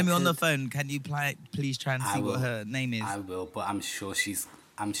 Well, next time I you're on the did- phone, can you please try and I see will. what her name is? I will, but I'm sure she's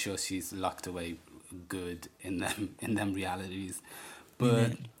locked away good in them realities.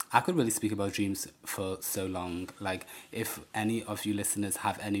 But I could really speak about dreams for so long. Like, if any of you listeners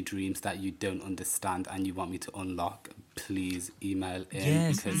have any dreams that you don't understand and you want me to unlock, please email in,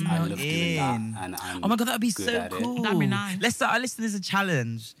 Yes, because I email love doing that, in. and I'm Oh my God, that'd be good so at it. cool. That'd be nice. Let's start our listeners a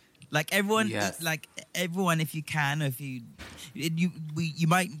challenge. Like everyone, Yes. if you can, or if you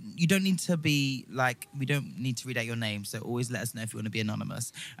don't need to be like, we don't need to read out your name. So always let us know if you want to be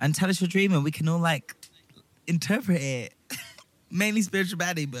anonymous and tell us your dream, and we can all like interpret it. Mainly spiritual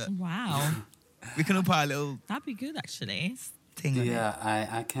baddie, but Wow. we can all put a little That'd be good, actually. thing on it.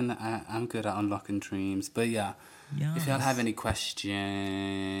 Yeah, I'm good at unlocking dreams. But yeah, if y'all Yes. have any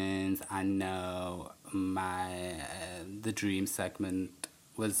questions, I know the dream segment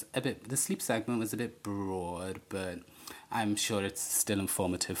was the sleep segment was a bit broad, but I'm sure it's still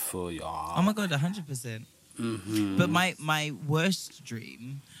informative for y'all. Oh my God, 100%. Mm-hmm. But my worst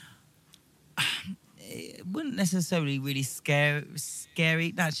dream, it wouldn't necessarily really scary.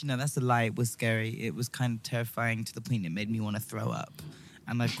 Actually, no, that's a lie. It was scary. It was kind of terrifying to the point it made me want to throw up.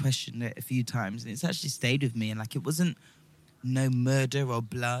 And I've questioned it a few times, and it's actually stayed with me. And like, it wasn't no murder or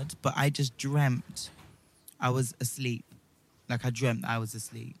blood, but I just dreamt I was asleep. Like, I dreamt I was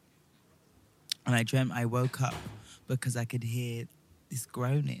asleep. And I dreamt I woke up because I could hear this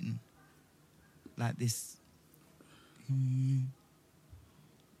groaning. Like this...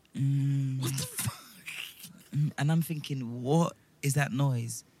 What the fuck? And I'm thinking, what is that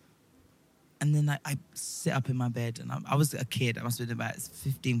noise? And then I sit up in my bed, and I was a kid. I must have been about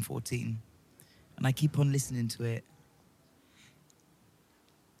 15, 14. And I keep on listening to it.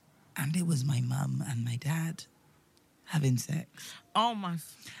 And it was my mum and my dad having sex. Oh my.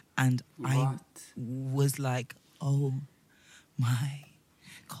 And I What? was like, oh my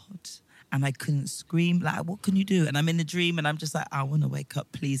God. And I couldn't scream. Like, what can you do? And I'm in a dream, and I'm just like, I want to wake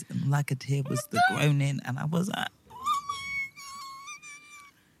up, please. And all I could hear was the groaning. And I was like,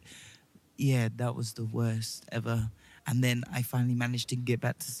 yeah, that was the worst ever. And then I finally managed to get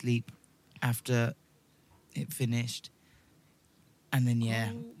back to sleep after it finished. And then,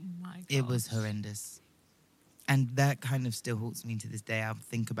 yeah, Oh my God. it was horrendous. And that kind of still haunts me to this day. I'll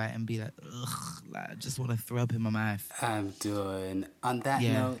think about it and be like, ugh, like, I just want to throw up in my mouth. I'm done. On that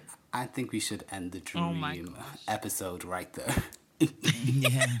Yeah. note, I think we should end the Oh my dream gosh. episode right there.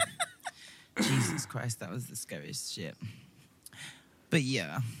 Yeah. Jesus Christ, that was the scariest shit. But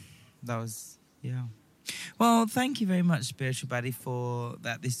yeah, that was, yeah. Well, thank you very much, Spiritual Baddie, for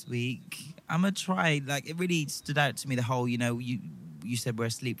that this week. I'm going to try, like, it really stood out to me, the whole, you know, you said we're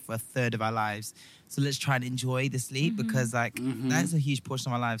asleep for a third of our lives. So let's try and enjoy the sleep because, like, that's a huge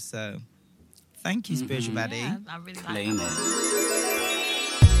portion of our lives. So thank you, Spiritual Baddie. Yeah, I really like Claim that. it.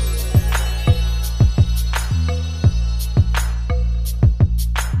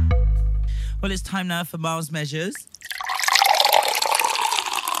 Well, it's time now for Miles Measures.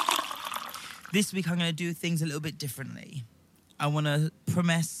 This week, I'm going to do things a little bit differently. I want to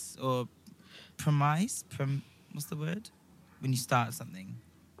premise. What's the word? When you start something.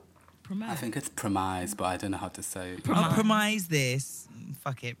 I think it's premise, but I don't know how to say it. I'll premise this.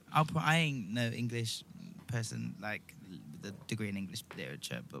 Fuck it. I ain't no English person, like with a degree in English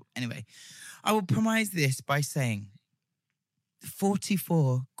literature. But anyway, I will premise this by saying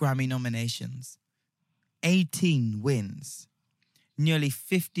 44 Grammy nominations, 18 wins, nearly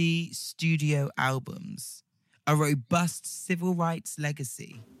 50 studio albums, a robust civil rights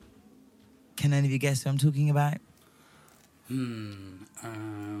legacy. Can any of you guess who I'm talking about?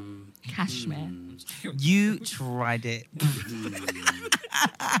 Cashmere. You tried it.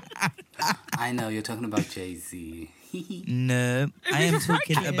 I know, you're talking about Jay-Z. No, I am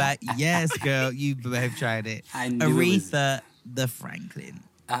talking Franklin. about, yes, girl, you both tried it. I knew it was- Aretha the Franklin.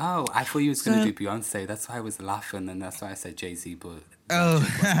 Oh, I thought you was going to do Beyonce. That's why I was laughing, and that's why I said Jay-Z, but Oh. that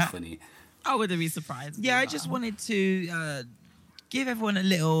joke wasn't funny. I wouldn't be surprised. Yeah, I either. just wanted to give everyone a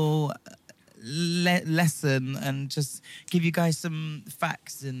little lesson and just give you guys some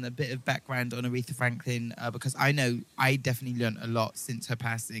facts and a bit of background on Aretha Franklin because I know I definitely learned a lot since her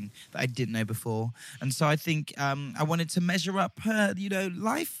passing that I didn't know before. And so I think I wanted to measure up her,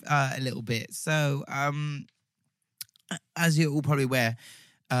 life a little bit. So as you're all probably aware,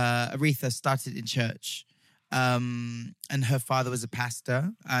 Aretha started in church. And her father was a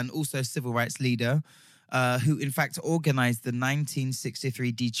pastor and also a civil rights leader who, in fact, organized the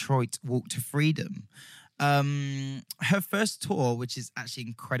 1963 Detroit Walk to Freedom. Her first tour, which is actually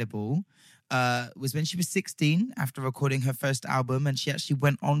incredible, was when she was 16 after recording her first album, and she actually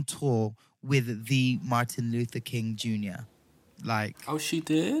went on tour with the Martin Luther King Jr. Oh, she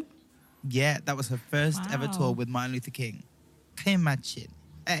did? Yeah, that was her first ever Wow. tour with Martin Luther King. Can you imagine?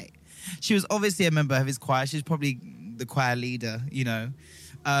 Hey. She was obviously a member of his choir. She's probably the choir leader,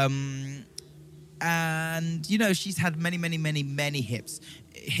 And, she's had many, many, many, many hits,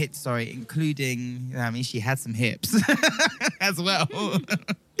 including, she had some hips as well.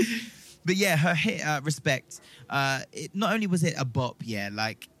 But yeah, her hit, Respect, not only was it a bop,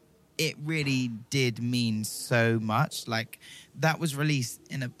 it really did mean so much. That was released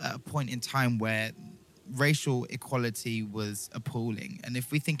in a point in time where racial equality was appalling. And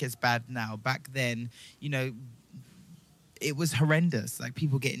if we think it's bad now, back then, it was horrendous.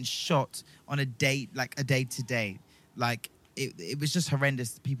 People getting shot on a day to day. It was just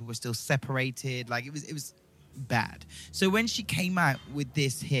horrendous. People were still separated. It was bad. So when she came out with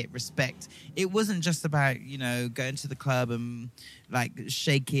this hit, Respect, it wasn't just about, going to the club and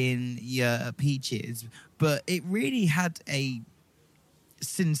shaking your peaches, but it really had a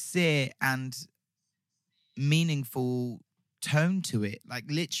sincere and meaningful tone to it.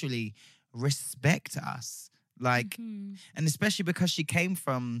 Literally, respect us. Like, and especially because she came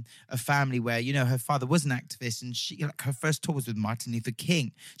from a family where, you know, her father was an activist, and she, like, her first tour was with Martin Luther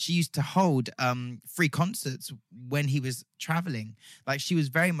King. She used to hold free concerts when he was traveling. Like, she was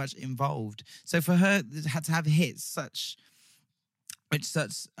very much involved. So for her, it had to have hit such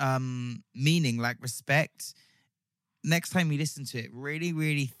meaning, like respect. Next time you listen to it, really,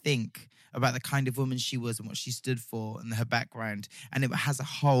 really think about the kind of woman she was and what she stood for and her background. And it has a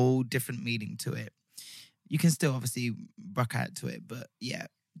whole different meaning to it. You can still obviously rock out to it, but yeah,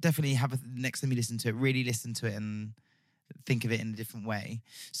 definitely have next time you listen to it, really listen to it and think of it in a different way.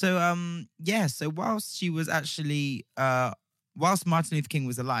 So, so whilst she was actually, whilst Martin Luther King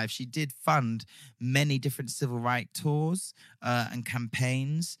was alive, she did fund many different civil rights tours and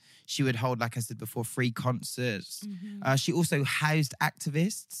campaigns. She would hold, like I said before, free concerts. She also housed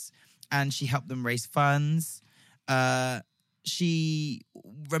activists and she helped them raise funds. She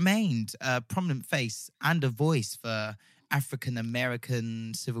remained a prominent face and a voice for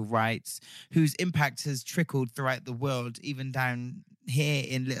African-American civil rights, whose impact has trickled throughout the world, even down here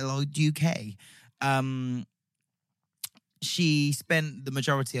in little old UK. She spent the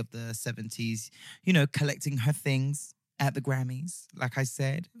majority of the 70s, you know, collecting her things at the Grammys. Like I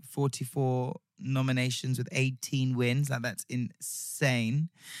said, 44 nominations with 18 wins. Like, that's insane.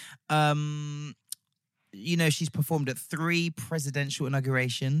 You know, she's performed at 3 presidential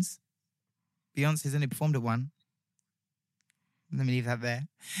inaugurations. Beyonce's only performed at 1. Let me leave that there.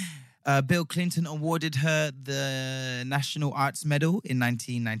 Bill Clinton awarded her the National Arts Medal in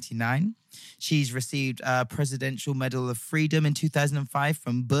 1999. She's received a Presidential Medal of Freedom in 2005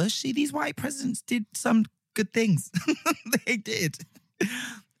 from Bush. See, these white presidents did some good things. They did.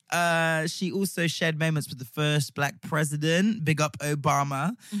 She also shared moments with the first Black president, big up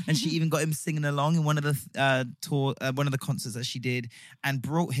Obama, and she even got him singing along in one of the concerts that she did, and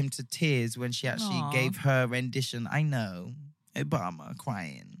brought him to tears when she actually gave her rendition. I know, Obama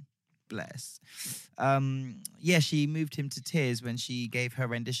crying, bless. She moved him to tears when she gave her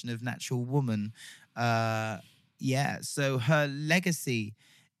rendition of Natural Woman. So her legacy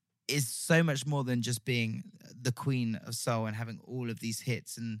is so much more than just being the queen of soul and having all of these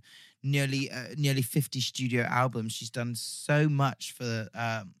hits and nearly 50 studio albums. She's done so much for,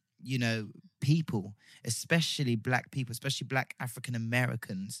 people, especially Black people, especially Black African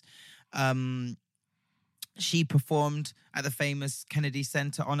Americans. She performed at the famous Kennedy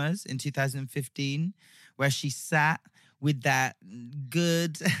Center Honors in 2015, where she sat with that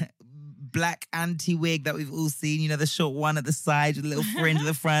good black anti-wig that we've all seen, you know, the short one at the side with a little fringe at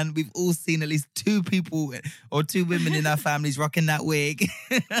the front. We've all seen at least 2 people or 2 women in our families rocking that wig.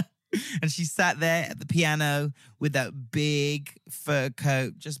 And she sat there at the piano with that big fur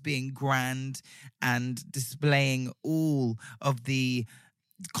coat, just being grand and displaying all of the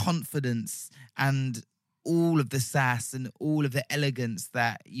confidence and all of the sass and all of the elegance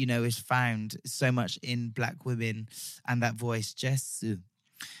that, you know, is found so much in Black women and that voice, Jesu.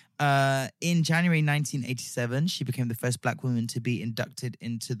 In January 1987, she became the first Black woman to be inducted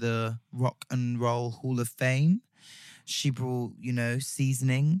into the Rock and Roll Hall of Fame. She brought, you know,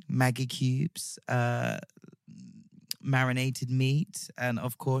 seasoning, Maggie cubes, marinated meat, and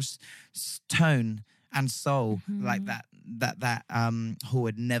of course, tone and soul like that hall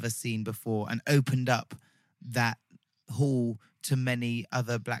had never seen before, and opened up that hall to many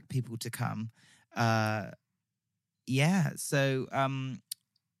other Black people to come.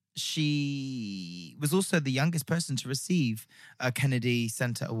 She was also the youngest person to receive a Kennedy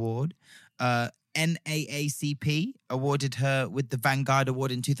Center Award. NAACP awarded her with the Vanguard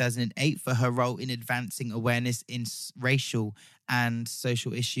Award in 2008 for her role in advancing awareness in racial and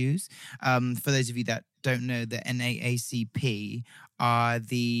social issues. For those of you that don't know, the NAACP are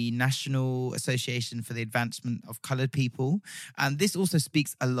the National Association for the Advancement of Colored People. And this also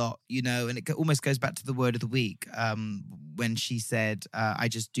speaks a lot, you know, and it almost goes back to the word of the week when she said, I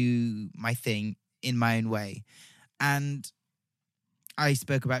just do my thing in my own way. And I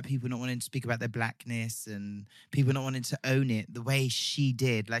spoke about people not wanting to speak about their Blackness and people not wanting to own it the way she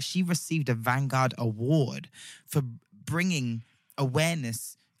did. Like, she received a Vanguard Award for bringing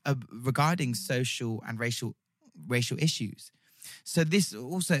awareness regarding social and racial issues. So this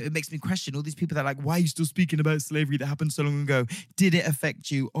also, it makes me question all these people that are like, why are you still speaking about slavery that happened so long ago? Did it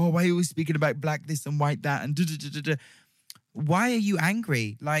affect you? Oh, why are you always speaking about Black this and white that? And why are you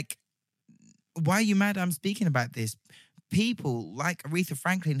angry? Like, why are you mad I'm speaking about this? people like Aretha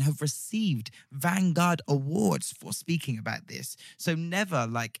Franklin have received Vanguard Awards for speaking about this. So never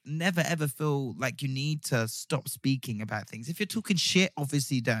ever feel like you need to stop speaking about things. If you're talking shit,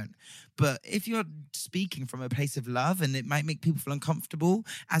 obviously don't. But if you're speaking from a place of love and it might make people feel uncomfortable,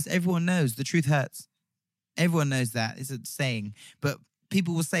 as everyone knows, the truth hurts. Everyone knows that. It's a saying. But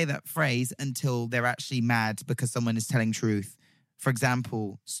people will say that phrase until they're actually mad because someone is telling truth. For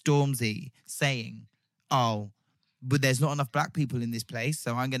example, Stormzy saying, oh, but there's not enough black people in this place,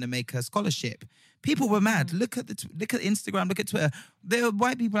 so I'm going to make a scholarship. People were mad. Look at Instagram, look at Twitter. There are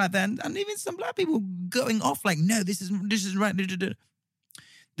white people out there, and even some black people going off like, no, this is right. The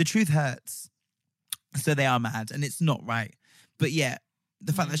truth hurts. So they are mad, and it's not right. But yeah,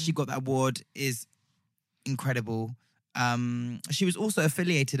 the fact that she got that award is incredible. She was also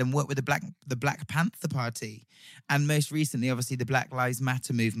affiliated and worked with the Black Panther Party, and most recently, obviously, the Black Lives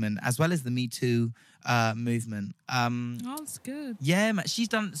Matter movement, as well as the Me Too movement. That's good. Yeah, she's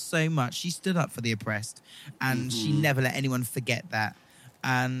done so much. She stood up for the oppressed, and she never let anyone forget that.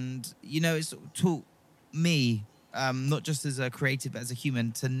 And it's taught me, not just as a creative, but as a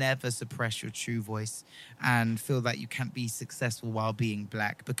human, to never suppress your true voice and feel that you can't be successful while being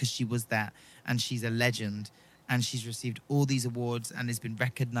black, because she was that, and she's a legend. And she's received all these awards and has been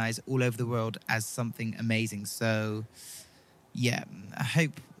recognized all over the world as something amazing. So, yeah, I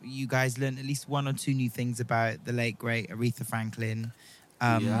hope you guys learned at least one or two new things about the late, great Aretha Franklin.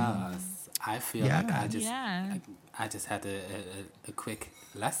 Yes, I feel like I just had a quick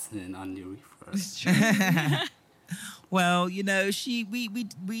lesson on Aretha. Well,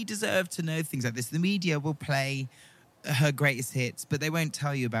 we deserve to know things like this. The media will play her greatest hits, but they won't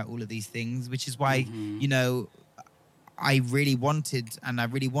tell you about all of these things, which is why, I really wanted, and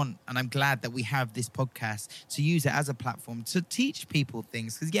I'm glad that we have this podcast to use it as a platform to teach people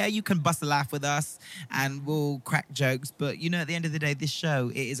things. Because, yeah, you can bust a laugh with us and we'll crack jokes, but, at the end of the day, this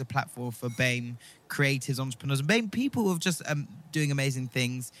show, it is a platform for BAME creators, entrepreneurs, and BAME people who are just doing amazing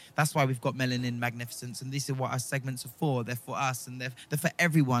things. That's why we've got Melanin Magnificence, and these are what our segments are for. They're for us, and they're for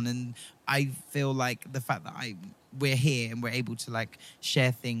everyone. And I feel like the fact that we're here and we're able to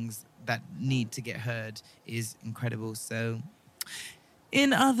share things that need to get heard is incredible. So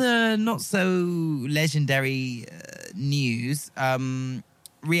in other not so legendary news,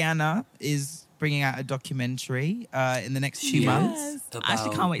 Rihanna is bringing out a documentary in the next few months. I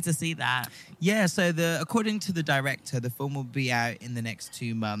actually can't wait to see that. Yeah, so according to the director, the film will be out in the next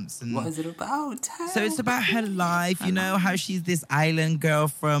 2 months. And what is it about? So it's about her life, how she's this island girl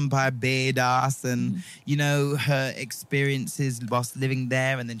from Barbados, and, her experiences whilst living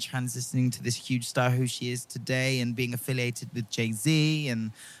there and then transitioning to this huge star who she is today and being affiliated with Jay-Z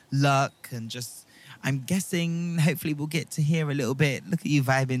and Luck, and just... I'm guessing, hopefully, we'll get to hear a little bit. Look at you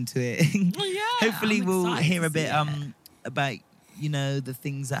vibing to it. Hopefully, we'll hear a bit about, the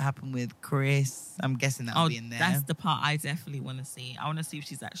things that happen with Chris. I'm guessing that'll be in there. That's the part I definitely want to see. I want to see if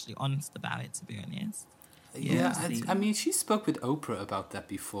she's actually honest about it, to be honest. Yeah, I mean, she spoke with Oprah about that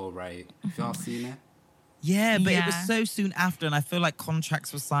before, right? Have y'all seen it? Yeah, but it was so soon after, and I feel like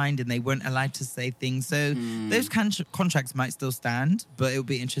contracts were signed and they weren't allowed to say things. So those contracts might still stand, but it'll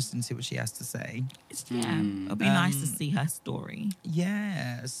be interesting to see what she has to say. It'll be nice to see her story.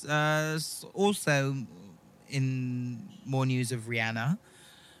 Yes. Also, in more news of Rihanna,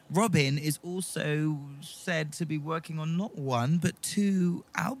 Robin is also said to be working on not one, but 2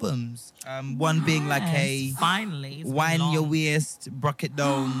 albums. One being finally, Wine Your Waist, Brock It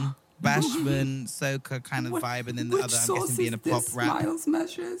Down, Bashman, soca kind of vibe, and then the other, I'm guessing, being a pop rap. Miles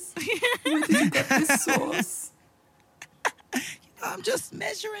Measures. Where did you get this sauce? I'm just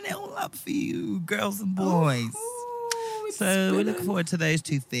measuring it all up for you, girls and boys. So we look forward to those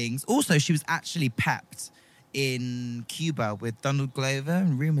 2 things. Also, she was actually papped in Cuba with Donald Glover,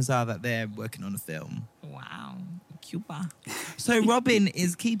 and rumors are that they're working on a film. Wow, Cuba. So Robin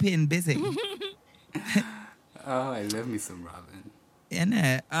is keeping busy. I love me some Robin.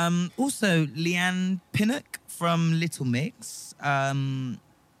 Yeah, also, Leanne Pinnock from Little Mix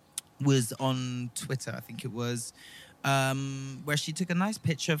was on Twitter, I think it was, where she took a nice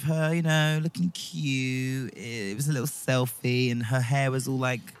picture of her, looking cute. It was a little selfie, and her hair was all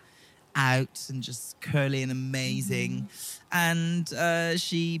out and just curly and amazing. And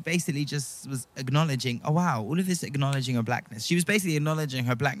she basically just was acknowledging, oh wow, all of this acknowledging her blackness. She was basically acknowledging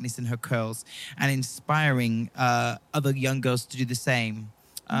her blackness and her curls and inspiring other young girls to do the same.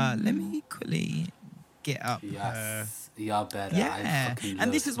 Let me quickly get up her. Y'all better. Yeah,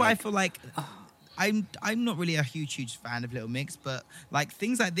 and this is why I feel like I'm not really a huge fan of Little Mix, but like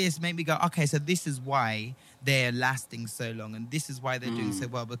things like this make me go, okay, so this is why they're lasting so long, and this is why they're doing so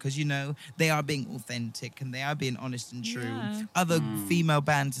well, because you know they are being authentic and they are being honest and true. Yeah. Other female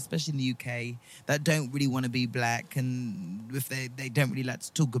bands, especially in the UK, that don't really want to be black, and if they don't really like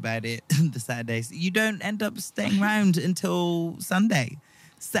to talk about it the Saturdays, you don't end up staying around until Sunday.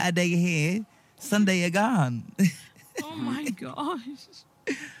 Saturday you're here, Sunday you're gone. Oh my gosh.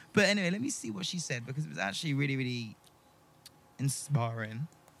 But anyway, let me see what she said, because it was actually really, really inspiring.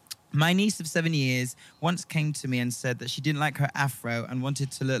 My niece of 7 years once came to me and said that she didn't like her afro and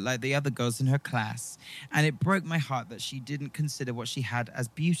wanted to look like the other girls in her class. And it broke my heart that she didn't consider what she had as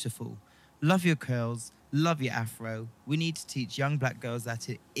beautiful. Love your curls, love your afro. We need to teach young black girls that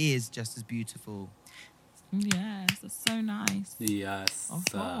it is just as beautiful. Yes, that's so nice. Yes. Of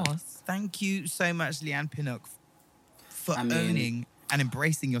course. Thank you so much, Leanne Pinnock, for owning and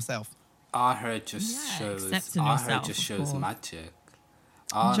embracing yourself. Our hair just shows. Accepting Our hair yourself, just of shows course. magic.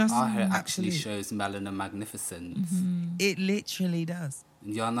 Our hair actually absolutely. shows melanin magnificence. It literally does.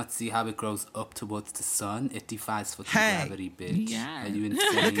 Y'all not see how it grows up towards the sun? It defies fucking Hey. gravity, bitch. Yeah. Are you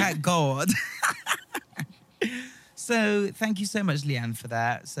insane? Look at God. So thank you so much, Leanne, for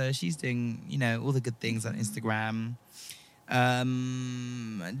that. So she's doing, you know, all the good things on Instagram.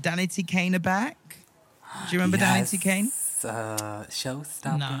 Danny T. Kane are back. Do you remember Danny T. Kane? Show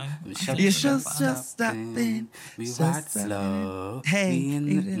stopping. No. Your show's just stopping. We So ride stopping. slow. Hey, we in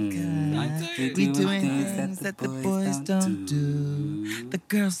the we doing things that the boys don't do. The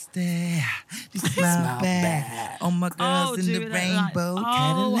girls stare, they smile back. All my girls in the doing it like- rainbow oh,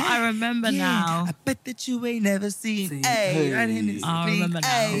 Cadillac. I remember Yeah, now. I bet that you ain't never seen. See, Hey, right in the hey. street. I remember now.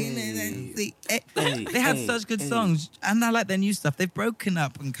 Hey, see, hey. Hey, They had hey, such good hey. songs, and I like their new stuff. They've broken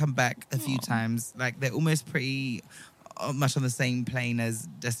up and come back a few times. Like they're almost pretty much on the same plane as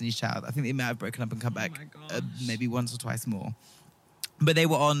Destiny's Child. I think they might have broken up and come back my gosh. maybe once or twice more. But they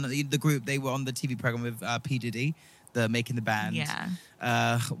were on the group. They were on the TV program with P Diddy, the Making the Band. Yeah.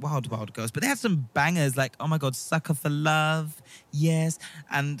 Wild Girls. But they had some bangers like, oh my God, Sucker for Love, yes,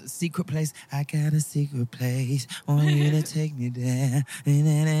 and Secret Place. I got a secret place, want you to take me there.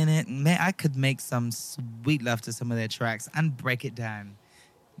 Man, I could make some sweet love to some of their tracks and break it down.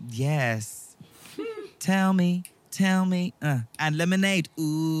 Yes. Tell me. And Lemonade.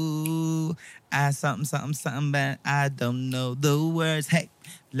 Ooh, I something, but I don't know the words. Hey,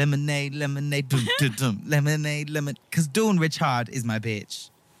 lemonade, dum, dum, dum. Lemonade. Because Dawn Richard is my bitch.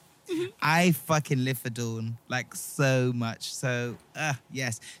 I fucking live for Dawn, like so much. So,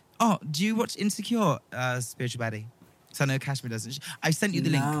 yes. Oh, do you watch Insecure, Spiritual Baddie? So I know Kashmir doesn't. I sent you the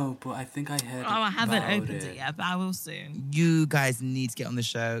link. No, but I think I heard. Oh, I haven't about opened it yet, but I will soon. You guys need to get on the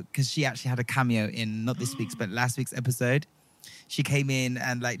show, because she actually had a cameo in not this week's but last week's episode. She came in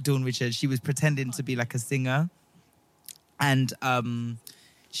and like Dawn Richard, she was pretending to be like a singer, and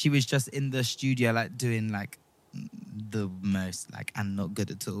she was just in the studio like doing like the most like and not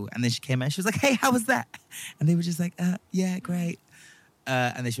good at all. And then she came out and she was like, "Hey, how was that?" And they were just like, "Yeah, great."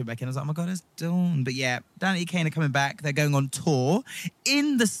 And they went back in. I was like, "Oh my God, it's Dawn." But yeah, Danny Kane are coming back. They're going on tour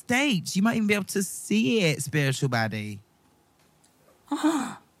in the States. You might even be able to see it, Spiritual Baddie.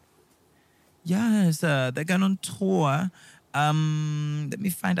 Yes, they're going on tour. Let me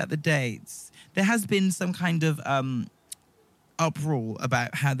find out the dates. There has been some kind of uproar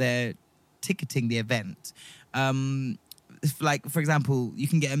about how they're ticketing the event. Like, for example, you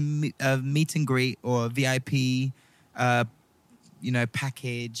can get a meet and greet or a VIP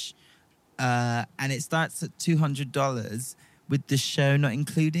package, and it starts at $200 with the show not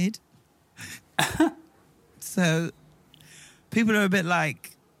included. So people are a bit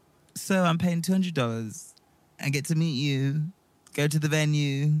like, so I'm paying $200 and get to meet you, go to the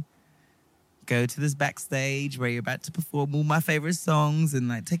venue, go to this backstage where you're about to perform all my favorite songs and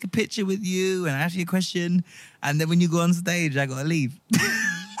like take a picture with you and ask you a question, and then when you go on stage, I gotta leave.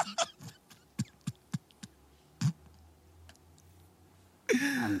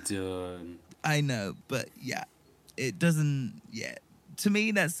 I'm done. I know, but yeah, it doesn't. Yeah, to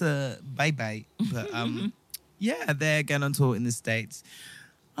me that's a bye. But yeah, they're going on tour in the States.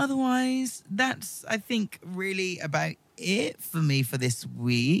 Otherwise, that's I think really about it for me for this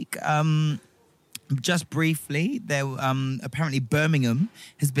week. Just briefly, there apparently Birmingham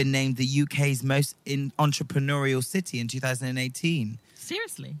has been named the UK's most entrepreneurial city in 2018.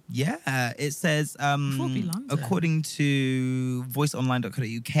 Seriously? Yeah, it says, Before it'd be London. according to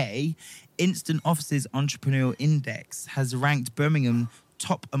voiceonline.co.uk, Instant Office's Entrepreneurial Index has ranked Birmingham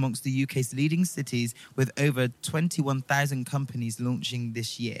top amongst the UK's leading cities with over 21,000 companies launching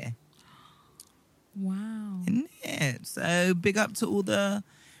this year. Wow. Isn't it? So big up to all the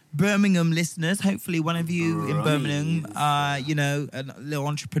Birmingham listeners, hopefully one of you in Right. Birmingham are, you know, a little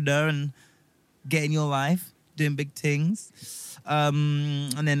entrepreneur and getting your life, doing big things.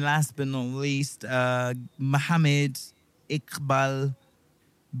 And then last but not least, Mohammed Iqbal,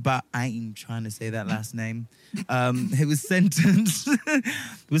 but I ain't trying to say that last name. He was sentenced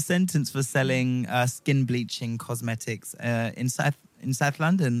for selling skin bleaching cosmetics in South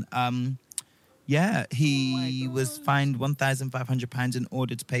London. He was fined £1,500 in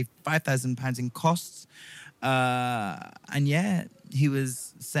order to pay £5,000 in costs. He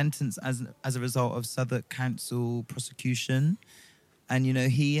was sentenced as a result of Southwark Council prosecution. And, you know,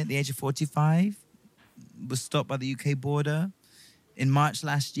 he, at the age of 45, was stopped by the UK border. In March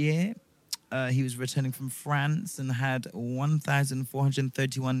last year, he was returning from France and had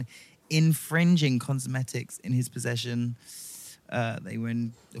 1,431 infringing cosmetics in his possession. They were,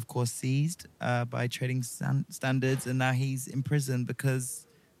 of course, seized by trading standards, and now he's in prison because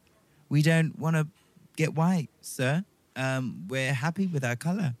we don't want to get white, sir. We're happy with our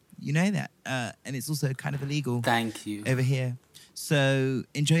colour. You know that. And it's also kind of illegal Thank you. over here. So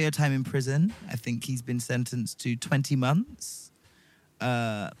enjoy your time in prison. I think he's been sentenced to 20 months.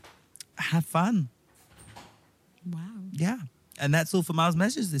 Have fun. Wow. Yeah. And that's all for Miles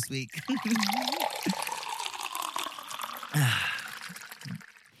Measures this week.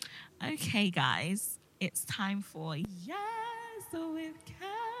 Okay, guys, it's time for Yes with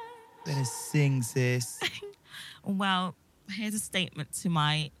Kat. Better sing, sis. Well, here's a statement to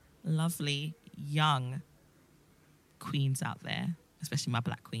my lovely young queens out there, especially my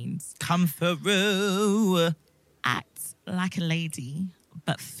black queens. Come through. Act like a lady,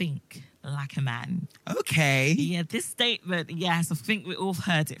 but think like a man. Okay. Yeah, this statement, yes, I think we all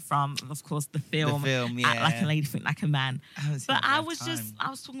heard it from, of course, the film. Act yeah. like a lady, think like a man. But I was time.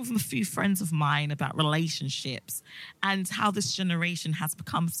 I was talking with a few friends of mine about relationships and how this generation has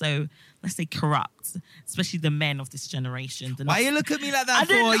become so, let's say, corrupt, especially the men of this generation. Why you look at me like that I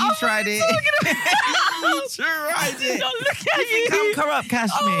didn't- for? You I tried wasn't it. You I tried did it. not look at you. I'm corrupt,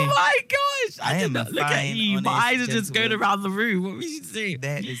 Kashmir. Oh my gosh. I did am not a look at fine, you. My honest eyes are just going gentleman. around the room. What would you do?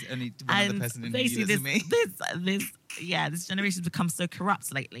 There is only one other person in the basically universe than me. this generation's become so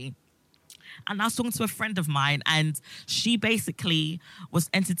corrupt lately. And I was talking to a friend of mine, and she basically was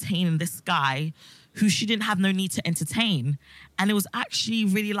entertaining this guy who she didn't have no need to entertain. And it was actually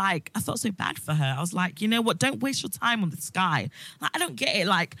really like, I felt so bad for her. I was like, you know what? Don't waste your time on this guy. Like, I don't get it.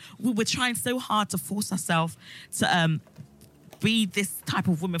 Like, we're trying so hard to force ourselves to be this type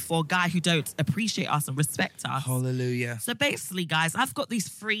of woman for a guy who don't appreciate us and respect us. Hallelujah. So basically, guys, I've got these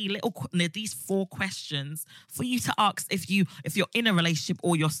these 4 questions for you to ask if you're in a relationship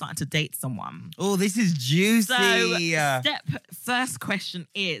or you're starting to date someone. Oh, this is juicy. So, first question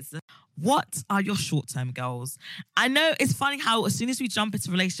is, what are your short-term goals? I know it's funny how as soon as we jump into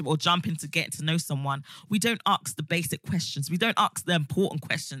a relationship or jump into getting to know someone, we don't ask the basic questions. We don't ask the important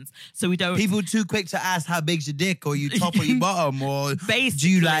questions. So we don't... People too quick to ask how big's your dick, or you top or you bottom, or do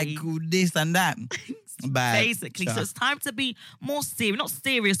you like this and that? Basically. So it's time to be more serious. Not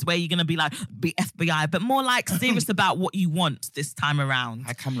serious where you're going to be like, be FBI, but more like serious about what you want this time around.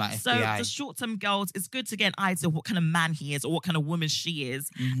 I come like So FBI. the short-term goals, it's good to get an idea of what kind of man he is or what kind of woman she is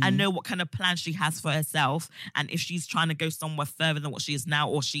and know what kind of plan she has for herself, and if she's trying to go somewhere further than what she is now,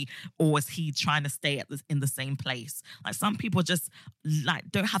 or is he trying to stay in the same place. Like, some people just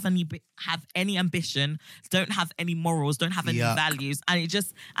like don't have any ambition, don't have any morals, don't have any Yuck. values, and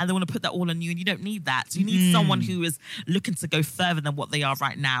they want to put that all on you, and you don't need that. So you need someone who is looking to go further than what they are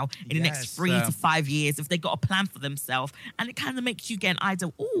right now in the next 3 to 5 years, if they got a plan for themselves. And it kind of makes you get an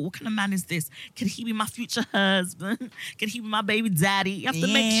idea, oh, what kind of man is this? Can he be my future husband? Can he be my baby daddy? You have to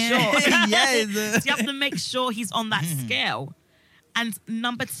make sure. Yes. So you have to make sure he's on that scale. And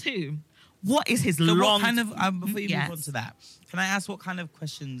number 2, what is his So long... what kind of, before you Yes. move on to that, can I ask what kind of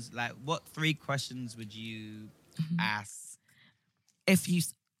questions, like what 3 questions would you ask? If you...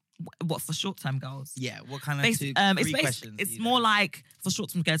 What, for short-term goals? Yeah, what kind of Basi- 3 questions? It's you more know? like, for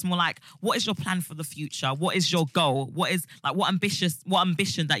short-term goals, it's more like, what is your plan for the future? What is your goal? What is like what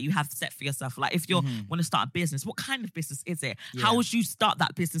ambition that you have set for yourself? Like, if you want to start a business, what kind of business is it? Yeah. How would you start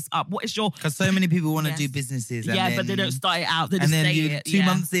that business up? What is your... Because so many people want to Yes. do businesses. And Yeah, then, but they don't start it out. They And just then say you, it. 2 yeah.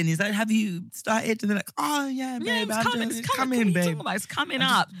 months in, he's like, have you started? And they're like, oh, yeah, babe. Yeah, it's I'm coming. doing- It's come coming. in, What are you babe. talking about? It's coming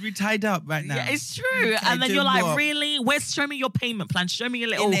I'm up. just re-tied up right now. Yeah, it's true. Okay, And then do you're like, what? really? Show me your payment plan. Show me a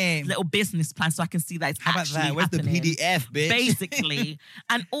Innit? little business plan so I can see that it's How about actually that? Where's happening. the PDF, bitch? Basically.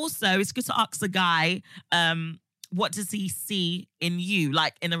 And also, it's good to ask the guy, what does he see in you,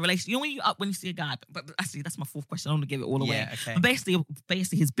 like in a relationship? You know when you see a guy, but actually that's my fourth question. I don't want to give it all away. Okay. But basically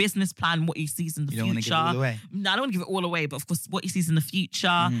his business plan, what he sees in the future. You don't want to give it all away? No, I don't want to give it all away, but of course what he sees in the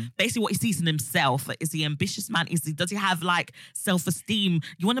future, basically what he sees in himself. Is he ambitious man? Does he have like self-esteem?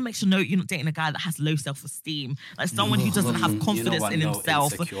 You want to make sure you're not dating a guy that has low self-esteem, like someone who doesn't have confidence in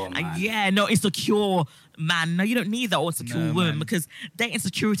himself. No insecure man. No, you don't need that insecure woman, because their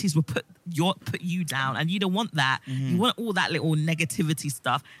insecurities will put you down, and you don't want that. You want all that little negativity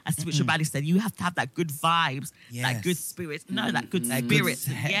stuff. As Spiritual Baddie said, you have to have that good vibes, that good spirit. No, that good spirit.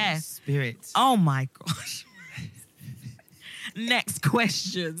 Yes, spirit. Oh my gosh. Next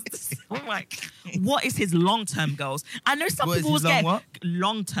question. Oh my! What is his long-term goals? I know some people will get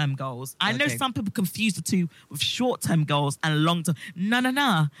long-term goals. I know some people confuse the two with short-term goals and long-term.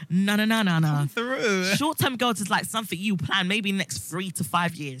 No. Come through. Short-term goals is like something you plan maybe next 3 to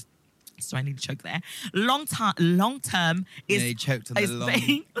 5 years. So I need to choke there. Long term is. Yeah, you choked on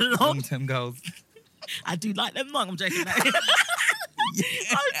the long-term goals. I do like them long. I'm joking. I'm joking.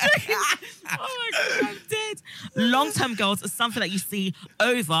 Oh my God, I'm dead. Long-term goals are something that you see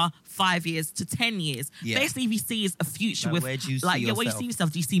over 5 years to 10 years. Yeah. Basically, if you see is a future with, where do you see where you yourself? see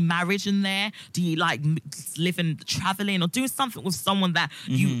yourself. Do you see marriage in there? Do you like living, traveling, or doing something with someone that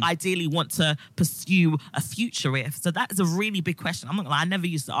you ideally want to pursue a future with? So that is a really big question. I'm not gonna lie, I never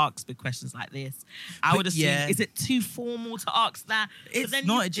used to ask big questions like this. I would assume, is it too formal to ask that? It's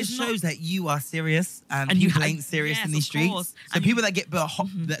not. It just shows that you are serious and people ain't serious in these streets. Course. So and people that get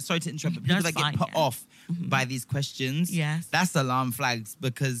sorry to interrupt, but people that get put off by these questions, that's alarm flags,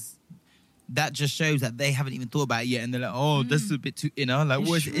 because that just shows that they haven't even thought about it yet, and they're like, oh, this is a bit too inner. Like,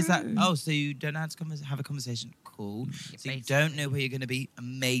 what is that? Oh, so you don't know how to have a conversation? Cool. So you don't know where you're going to be?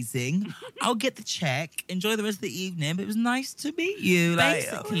 Amazing. I'll get the check. Enjoy the rest of the evening. But it was nice to meet you.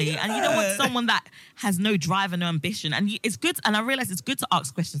 Basically. And you don't want someone that has no drive and no ambition. And it's good. And I realize it's good to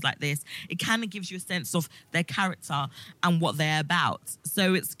ask questions like this. It kind of gives you a sense of their character and what they're about.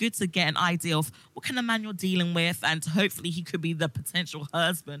 So it's good to get an idea of what kind of man you're dealing with, and hopefully he could be the potential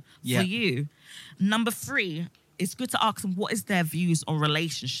husband for you. Number 3, it's good to ask them what is their views on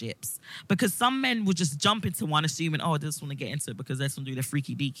relationships, because some men will just jump into one assuming, oh, they just want to get into it because they just want to do their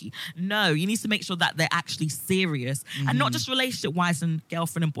freaky deaky. No, you need to make sure that they're actually serious, and not just relationship wise and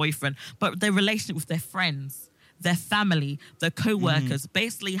girlfriend and boyfriend, but their relationship with their friends, their family, their co-workers.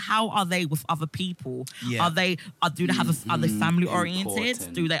 Basically, how are they with other people? Are they family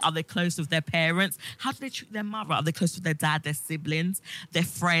oriented? Are they close with their parents? How do they treat their mother? Are they close with their dad, their siblings, their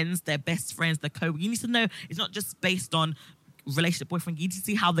friends, their best friends, their You need to know it's not just based on relationship boyfriend. You need to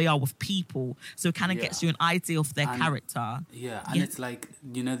see how they are with people, so it kind of gets you an idea of their character. It's like,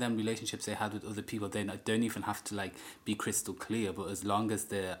 you know, them relationships they had with other people, they don't even have to like be crystal clear, but as long as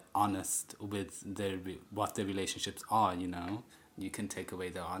they're honest with what their relationships are, you know, you can take away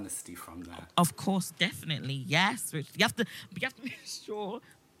their honesty from that. Of course, definitely, yes. You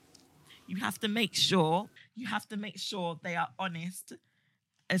have to make sure they are honest.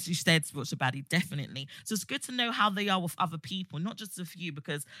 As you said, Spiritual Baddie, definitely. So it's good to know how they are with other people, not just with you,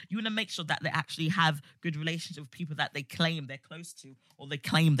 because you want to make sure that they actually have good relationships with people that they claim they're close to or they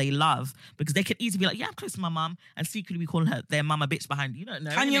claim they love. Because they could easily be like, yeah, I'm close to my mum, and secretly be calling their mum a bitch behind you. You don't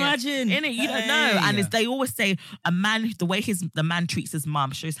know. Can you imagine? Innit? You don't know. And they always say a man, the way the man treats his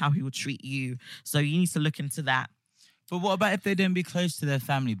mum shows how he will treat you. So you need to look into that. But what about if they don't be close to their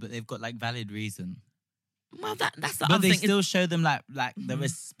family, but they've got like valid reason? Well, that's the but other they thing. still show them like the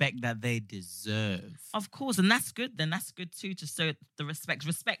respect that they deserve. Of course, and that's good. Then that's good too to show the respect.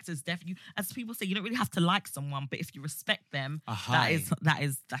 Respect is definitely, as people say, you don't really have to like someone, but if you respect them, that's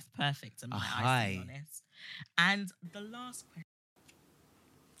perfect. To be honest. And the last question: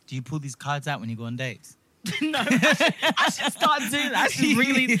 do you pull these cards out when you go on dates? No, I should start doing that.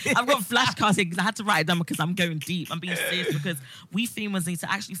 I've got flashcards here because I had to write it down because I'm going deep. I'm being serious because we females need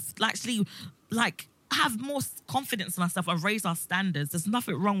to actually like have more confidence in ourselves and raise our standards. There's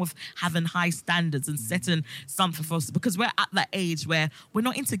nothing wrong with having high standards and setting something for us, because we're at that age where we're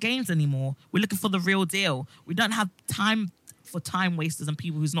not into games anymore. We're looking for the real deal. We don't have time for time wasters and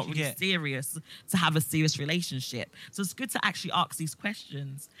people who's not really serious to have a serious relationship. So it's good to actually ask these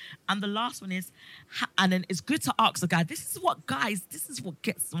questions. And the last one is, and then it's good to ask the guy, this is what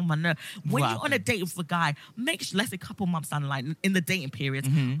gets on my nerve. When you're on a date with a guy, make sure, let's say a couple months down the line in the dating period,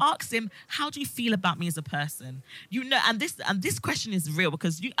 ask him, how do you feel about me as a person? You know, and this question is real,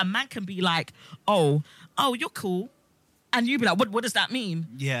 because a man can be like, oh, you're cool. And you'd be like, what does that mean?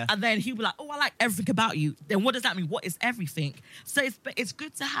 Yeah. And then he'd be like, oh, I like everything about you. Then what does that mean? What is everything? So it's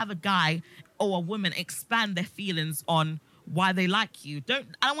good to have a guy or a woman expand their feelings on why they like you. I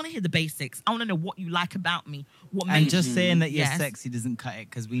don't want to hear the basics. I want to know what you like about me. What And makes just you. saying that you're Yes. sexy doesn't cut it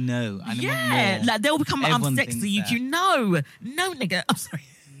because we know. And I Yeah, want more. like they'll become I'm Everyone sexy. thinks You that. know, no nigga. I'm sorry.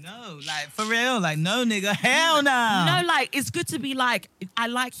 No, like for real, like no nigga, hell no. No, like it's good to be like I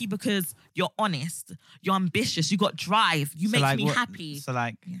like you because you're honest, you're ambitious, you got drive, you make me happy. So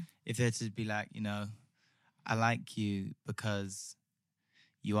like, if they're to be like, you know, I like you because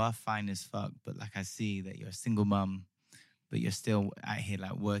you are fine as fuck, but like I see that you're a single mum, but you're still out here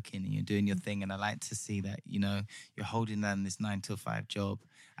like working and you're doing your thing, and I like to see that, you know, you're holding down this 9 to 5 job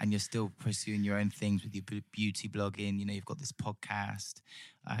and you're still pursuing your own things with your beauty blogging. You know, you've got this podcast.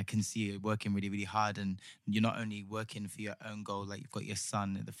 I can see you working really, really hard, and you're not only working for your own goal, like you've got your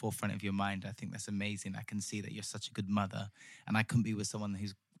son at the forefront of your mind. I think that's amazing. I can see that you're such a good mother, and I couldn't be with someone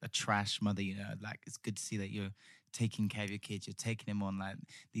who's a trash mother, you know. Like, it's good to see that you're taking care of your kids. You're taking them on like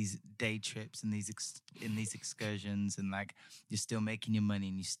these day trips and these excursions, and like you're still making your money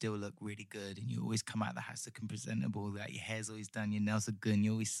and you still look really good, and you always come out of the house looking presentable. Like your hair's always done, your nails are good, and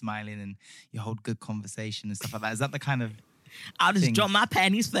you're always smiling, and you hold good conversation and stuff like that. Is that the kind of I'll just thing? drop my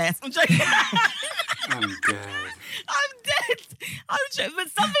panties first. I'm joking. I'm dead. I'm dead. I'm joking. But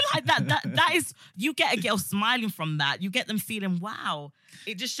something like that is, you get a girl smiling from that. You get them feeling, wow.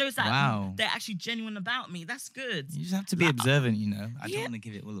 It just shows that Wow. they're actually genuine about me. That's good. You just have to be observant, you know. I Yeah. don't want to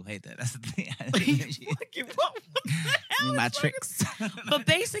give it all away though. That's the thing. What the hell is Matrix. But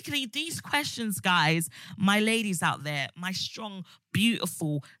basically, these questions, guys, my ladies out there, my strong,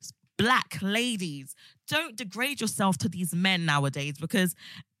 beautiful Black ladies, don't degrade yourself to these men nowadays, because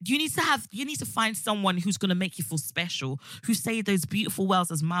you need to find someone who's going to make you feel special, who say those beautiful words,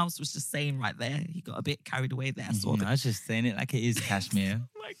 as Miles was just saying right there. He got a bit carried away there. I saw I was just saying it like it is, Kashmir.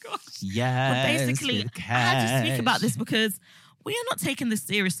 Oh my gosh. Yeah. But basically, I had to speak about this because we are not taking this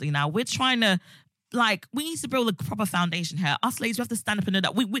seriously now. We're trying to, like, we need to build a proper foundation here. Us ladies, we have to stand up and know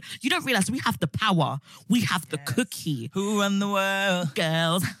that you don't realize we have the power. We have the cookie. Who run the world?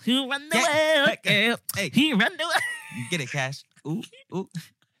 Girls who run the Yeah. world. Girl, Hey. who run the world. Get it, Cash. Ooh, ooh.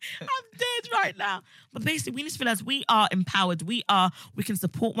 I'm dead right now. But basically, we need to realize we are empowered. We can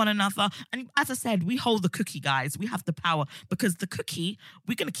support one another. And as I said, we hold the cookie, guys. We have the power, because the cookie,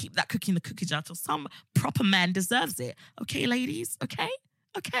 we're going to keep that cookie in the cookie jar till some proper man deserves it. Okay, ladies? Okay.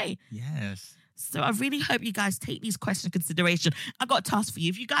 Yes. So I really hope you guys take these questions into consideration. I got a task for you.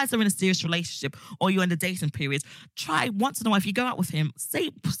 If you guys are in a serious relationship or you're in the dating period, try once in a while, if you go out with him, say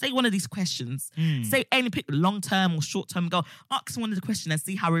one of these questions. Say any, pick long-term or short-term goal. Ask one of the questions and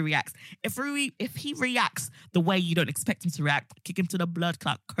see how he reacts. If he reacts the way you don't expect him to react, kick him to the blood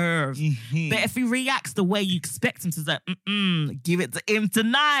clot curve. But if he reacts the way you expect him to, say, give it to him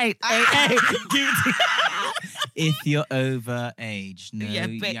tonight. Hey, give it to If you're over age, no. Yeah,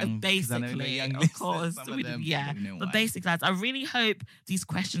 young, 'cause I know basically, young of listeners, course. some of them Yeah, don't know but why. basically, guys, I really hope these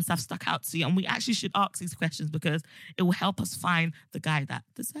questions have stuck out to you, and we actually should ask these questions because it will help us find the guy that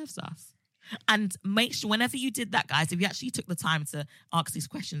deserves us. And make sure, whenever you did that, guys, if you actually took the time to ask these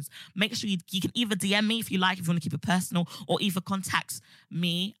questions, make sure you can either DM me if you like, if you want to keep it personal, or either contact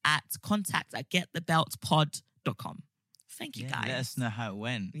me at contact@getthebeltpod.com. Thank you, guys. Let us know how it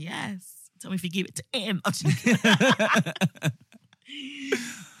went. Yes. Tell me if you give it to him.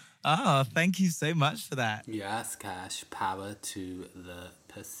 Oh, thank you so much for that. Yes, Cash. Power to the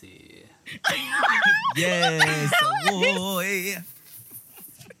pussy. Yes, boy.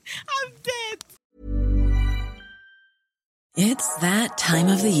 I'm dead. It's that time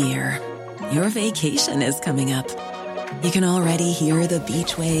of the year. Your vacation is coming up. You can already hear the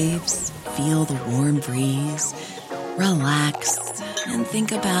beach waves, feel the warm breeze, relax, and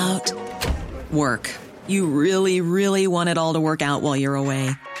think about work. You really, really want it all to work out while you're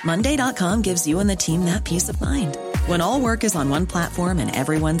away. Monday.com gives you and the team that peace of mind. When all work is on one platform and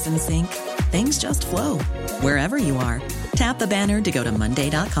everyone's in sync, things just flow. Wherever you are, tap the banner to go to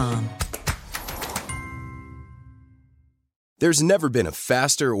Monday.com. There's never been a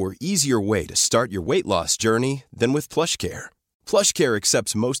faster or easier way to start your weight loss journey than with PlushCare. PlushCare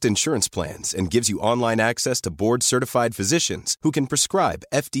accepts most insurance plans and gives you online access to board-certified physicians who can prescribe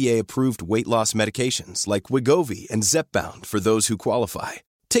FDA-approved weight loss medications like Wegovy and Zepbound for those who qualify.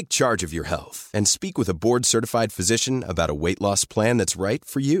 Take charge of your health and speak with a board-certified physician about a weight loss plan that's right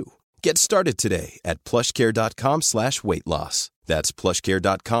for you. Get started today at plushcare.com/weightloss. That's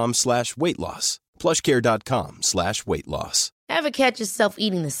plushcare.com/weightloss. plushcare.com/weightloss. Ever catch yourself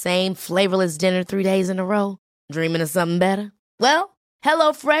eating the same flavorless dinner 3 days in a row? Dreaming of something better? Well,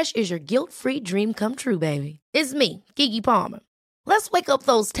 HelloFresh is your guilt-free dream come true, baby. It's me, Keke Palmer. Let's wake up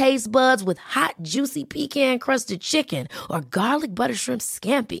those taste buds with hot, juicy pecan-crusted chicken or garlic butter shrimp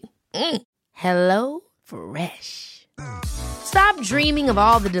scampi. Hello Fresh. Stop dreaming of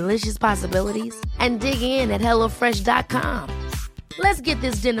all the delicious possibilities and dig in at HelloFresh.com. Let's get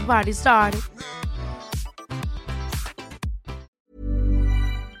this dinner party started.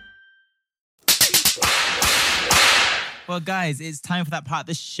 Well, guys, it's time for that part of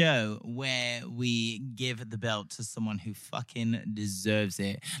the show where we give the belt to someone who fucking deserves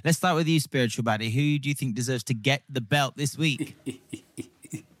it. Let's start with you, Spiritual Baddie. Who do you think deserves to get the belt this week?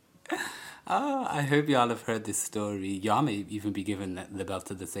 I hope y'all have heard this story. Y'all may even be giving the belt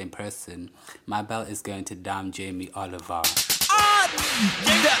to the same person. My belt is going to damn Jamie Oliver.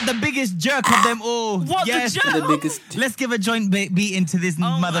 The biggest jerk of them all. What, yes. the jerk? The biggest... Let's give a joint beating to this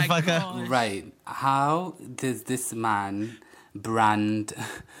motherfucker. Right. How does this man brand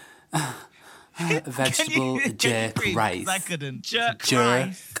vegetable jerk rice? I couldn't. Jerk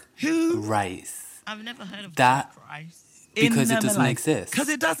rice. I've never heard of that jerk rice. Because it doesn't exist. Because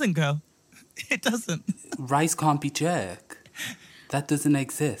it doesn't, girl. It doesn't. Rice can't be jerk. That doesn't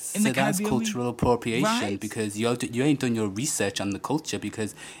exist. So that's cultural appropriation, right? Because you ain't done your research on the culture,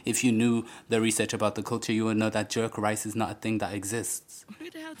 because if you knew the research about the culture, you would know that jerk rice is not a thing that exists.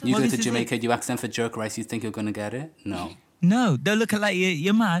 You go to Jamaica, you ask them for jerk rice, you think you're going to get it? No. No, they'll look at like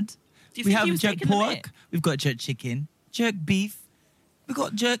you're mad. We have jerk pork, we've got jerk chicken, jerk beef, we've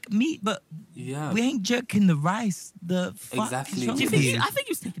got jerk meat, but we ain't jerking the rice. The fuck exactly. I think he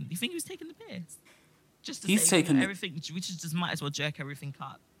was taking the piss. Just to he's taking everything. We just might as well jerk everything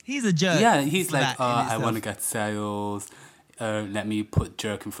cut. He's a jerk. Yeah, he's like, I want to get sales. Let me put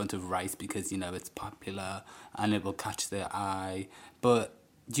jerk in front of rice because, it's popular and it will catch their eye. But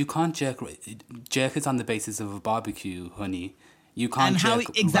you can't jerk. Jerk is on the basis of a barbecue, honey. You can't jerk rice.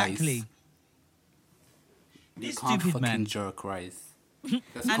 Exactly. You can't fucking jerk rice.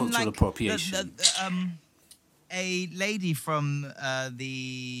 That's cultural appropriation. A lady from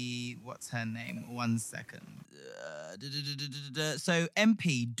what's her name? 1 second. So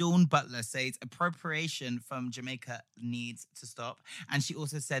MP Dawn Butler says appropriation from Jamaica needs to stop. And she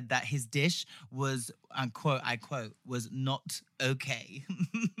also said that his dish was, I quote, was not okay.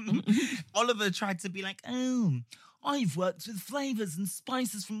 Oliver tried to be like, I've worked with flavors and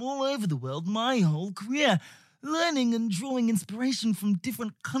spices from all over the world my whole career, learning and drawing inspiration from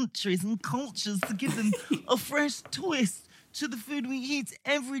different countries and cultures to give them a fresh twist to the food we eat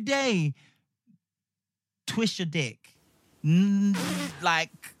every day. Twist your dick.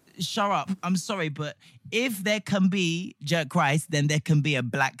 Shut up. I'm sorry, but if there can be jerk rice, then there can be a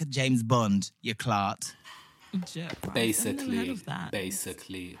black James Bond, you clot. Jerk rice.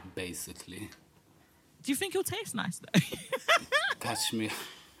 Basically. Do you think it'll taste nice, though? Catch me.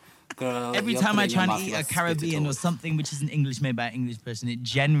 Girl, every time I try and eat a Caribbean or something which isn't English, made by an English person, it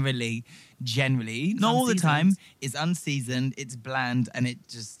generally, not all the time, is unseasoned, it's bland, and it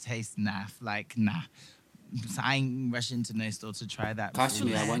just tastes naff. Nah. So I ain't rushing to no store to try that.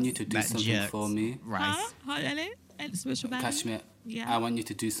 Kashmir, I want you to do something for me. Rice. Kashmir, I want you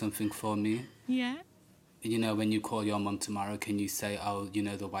to do something for me. Yeah. When you call your mum tomorrow, can you say,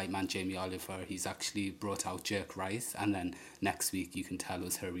 the white man Jamie Oliver, he's actually brought out jerk rice, and then next week you can tell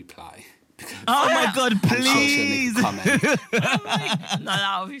us her reply. My God, please! I'm sure she'll make a comment. No,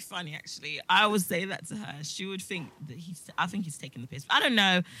 that would be funny, actually. I would say that to her. She would think that I think he's taking the piss. I don't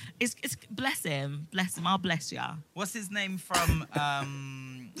know. It's bless him. I'll bless ya. What's his name from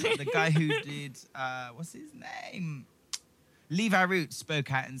the guy who did, what's his name? Levi Root spoke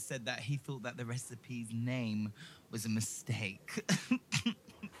out and said that he thought that the recipe's name was a mistake.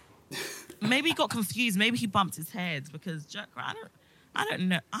 Maybe he got confused. Maybe he bumped his head because jerk rice. I don't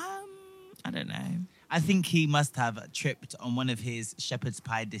know. I don't know. I think he must have tripped on one of his shepherd's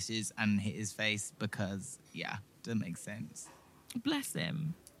pie dishes and hit his face because, doesn't make sense. Bless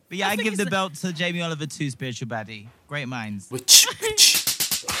him. But I give the belt to Jamie Oliver too, Spiritual Baddie. Great minds. Well,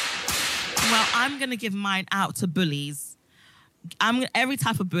 I'm going to give mine out to bullies. Every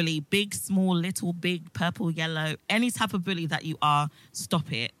type of bully, big, small, little, big, purple, yellow, any type of bully that you are,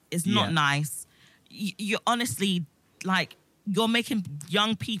 stop it. It's not nice. You're honestly, you're making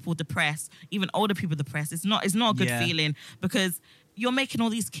young people depressed, even older people depressed. It's not a good feeling because you're making all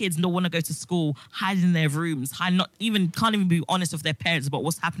these kids not want to go to school, hide in their rooms, can't even be honest with their parents about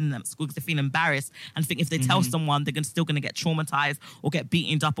what's happening in them at school because they feel embarrassed and think if they tell someone, they're still going to get traumatized or get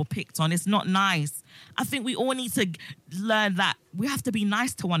beaten up or picked on. It's not nice. I think we all need to learn that we have to be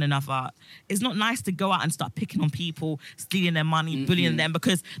nice to one another. It's not nice to go out and start picking on people, stealing their money, bullying them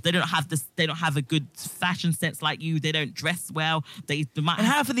because they don't have a good fashion sense like you. They don't dress well. They might. And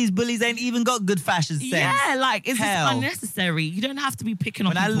half of these bullies ain't even got good fashion sense. Yeah, it's just unnecessary. You don't have to be picking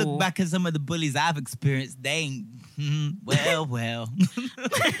on people. When I look back at some of the bullies I've experienced, they ain't Well.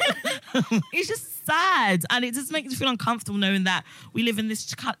 It's just sad, and it just makes me feel uncomfortable knowing that we live in this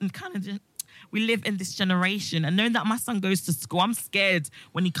generation, and knowing that my son goes to school, I'm scared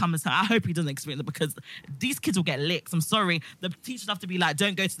when he comes home. I hope he doesn't experience it, because these kids will get licks. I'm sorry. The teachers have to be like,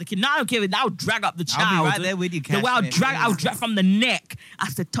 don't go to the kid. No, I don't care. I'll drag up the child. I'll be right there with you, Cash. I'll drag from the neck. I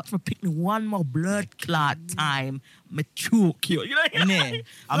said, touch my pick me one more blood clot time. Mature cure. You know what I mean?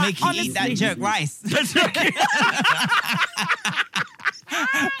 I'll make you eat that jerk rice. That's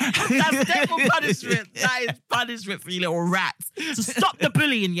definitely punishment. That is punishment for you little rats. So stop the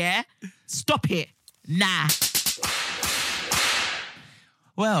bullying, yeah? Stop it. Nah.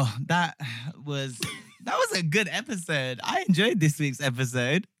 Well, that was a good episode. I enjoyed this week's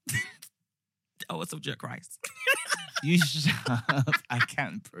episode. Oh, what's up, jerk rice? You shut up. I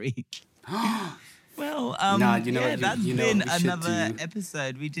can't breathe. Well, what that's you been what we should another do?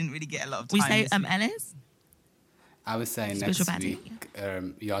 episode. We didn't really get a lot of time. We say this week. Ellis? I was saying Special next baddie, week,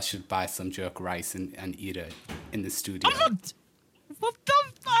 y'all should buy some jerk rice and eat it in the studio. I'm not... Well,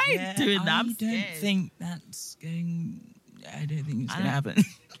 don't fight doing that. I'm I don't scared. think that's going... I don't think it's going to happen.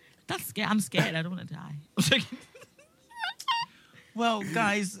 That's scary. I'm scared. I don't want to die. Well,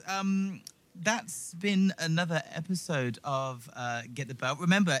 guys, that's been another episode of Get the Belt.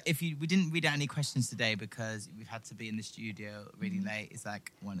 Remember, we didn't read out any questions today because we've had to be in the studio really late. It's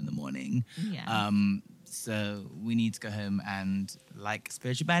like 1 a.m. Yeah. So we need to go home, and like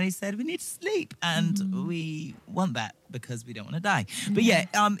Spiritual Baddie said, we need to sleep, and we want that because we don't want to die. But yeah,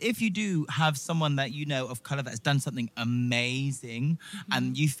 if you do have someone that you know of color that's done something amazing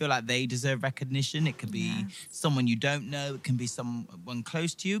and you feel like they deserve recognition, it could be someone you don't know, it can be someone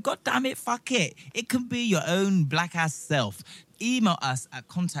close to you. God damn it, fuck it. It can be your own black ass self. Email us at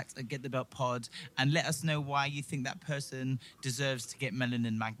contact@getthebeltpod and let us know why you think that person deserves to get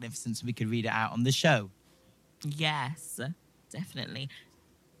Melanin Magnificent so we could read it out on the show. Yes, definitely.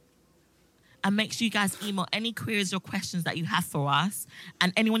 And make sure you guys email any queries or questions that you have for us.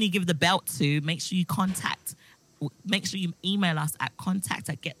 And anyone you give the belt to, make sure you email us at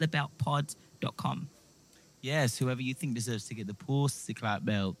contact@getthebeltpod.com. Yes, whoever you think deserves to get the Pussy Clout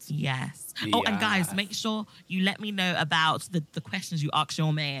belt. Yes. Oh, and guys, make sure you let me know about the questions you ask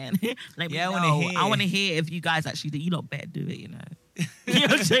your man. Let me know. I want to hear if you guys actually do. You lot better do it, you know.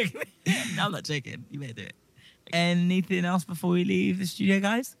 You're joking. No, I'm not joking. You better do it. Okay. Anything else before we leave the studio,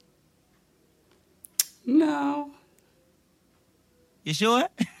 guys? No. You sure?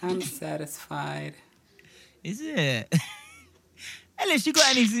 I'm satisfied. Is it? Ellis, you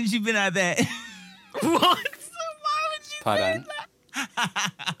got any since you've been out there? What? Why would you Pardon? say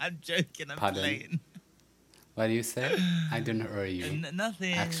that? I'm joking. I'm Pardon? playing. What do you say? I didn't hear you.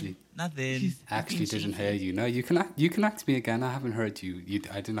 Nothing. Actually, nothing. Actually, didn't hear you. No, you can ask me again. I haven't heard you.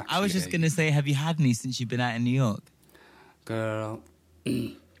 I didn't actually. I was just gonna say, have you had any since you've been out in New York? Girl,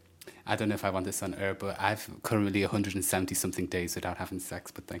 I don't know if I want this on air, but I've currently 170 something days without having sex.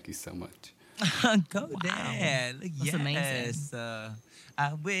 But thank you so much. Go there. Look, That's amazing.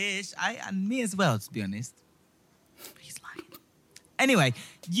 I wish and me as well, to be honest. He's lying. Anyway,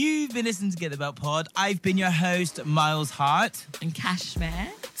 you've been listening to Get the Belt Pod. I've been your host, Miles Hart. And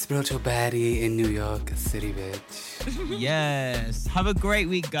Cashmere. Spiritual baddie in New York City, bitch. Yes. Have a great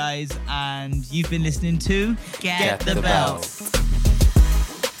week, guys. And you've been listening to Get the Belt.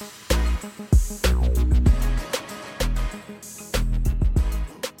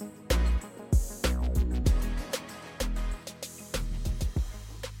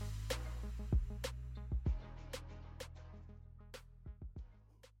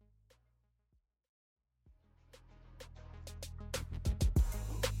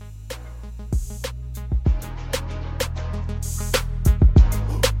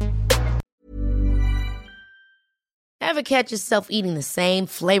 Ever catch yourself eating the same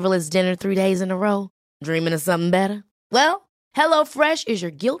flavorless dinner 3 days in a row? Dreaming of something better? Well, HelloFresh is your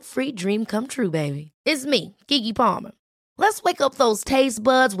guilt-free dream come true, baby. It's me, Keke Palmer. Let's wake up those taste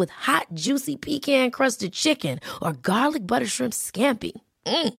buds with hot, juicy pecan-crusted chicken or garlic butter shrimp scampi.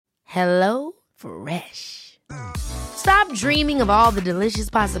 Hello Fresh. Stop dreaming of all the delicious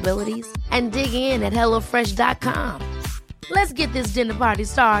possibilities and dig in at HelloFresh.com. Let's get this dinner party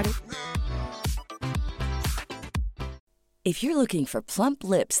started. If you're looking for plump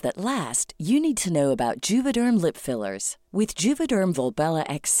lips that last, you need to know about Juvederm lip fillers. With Juvederm Volbella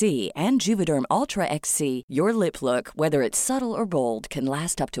XC and Juvederm Ultra XC, your lip look, whether it's subtle or bold, can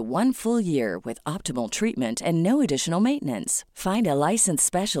last up to 1 full year with optimal treatment and no additional maintenance. Find a licensed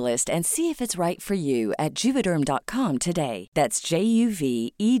specialist and see if it's right for you at Juvederm.com today. That's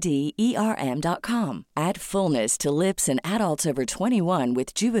JUVEDERM.com. Add fullness to lips in adults over 21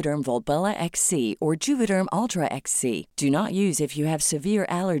 with Juvederm Volbella XC or Juvederm Ultra XC. Do not use if you have severe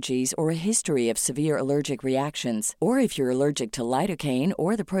allergies or a history of severe allergic reactions, or if you're allergic to lidocaine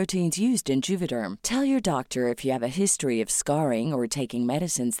or the proteins used in Juvederm. Tell your doctor if you have a history of scarring or taking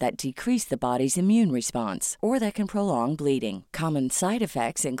medicines that decrease the body's immune response or that can prolong bleeding. Common side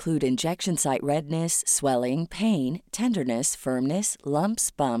effects include injection site redness, swelling, pain, tenderness, firmness, lumps,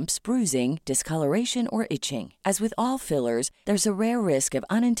 bumps, bruising, discoloration, or itching. As with all fillers, there's a rare risk of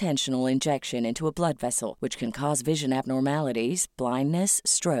unintentional injection into a blood vessel, which can cause vision abnormalities, blindness,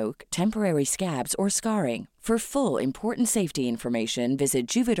 stroke, temporary scabs, or scarring. For full, important safety information, visit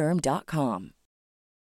Juvederm.com.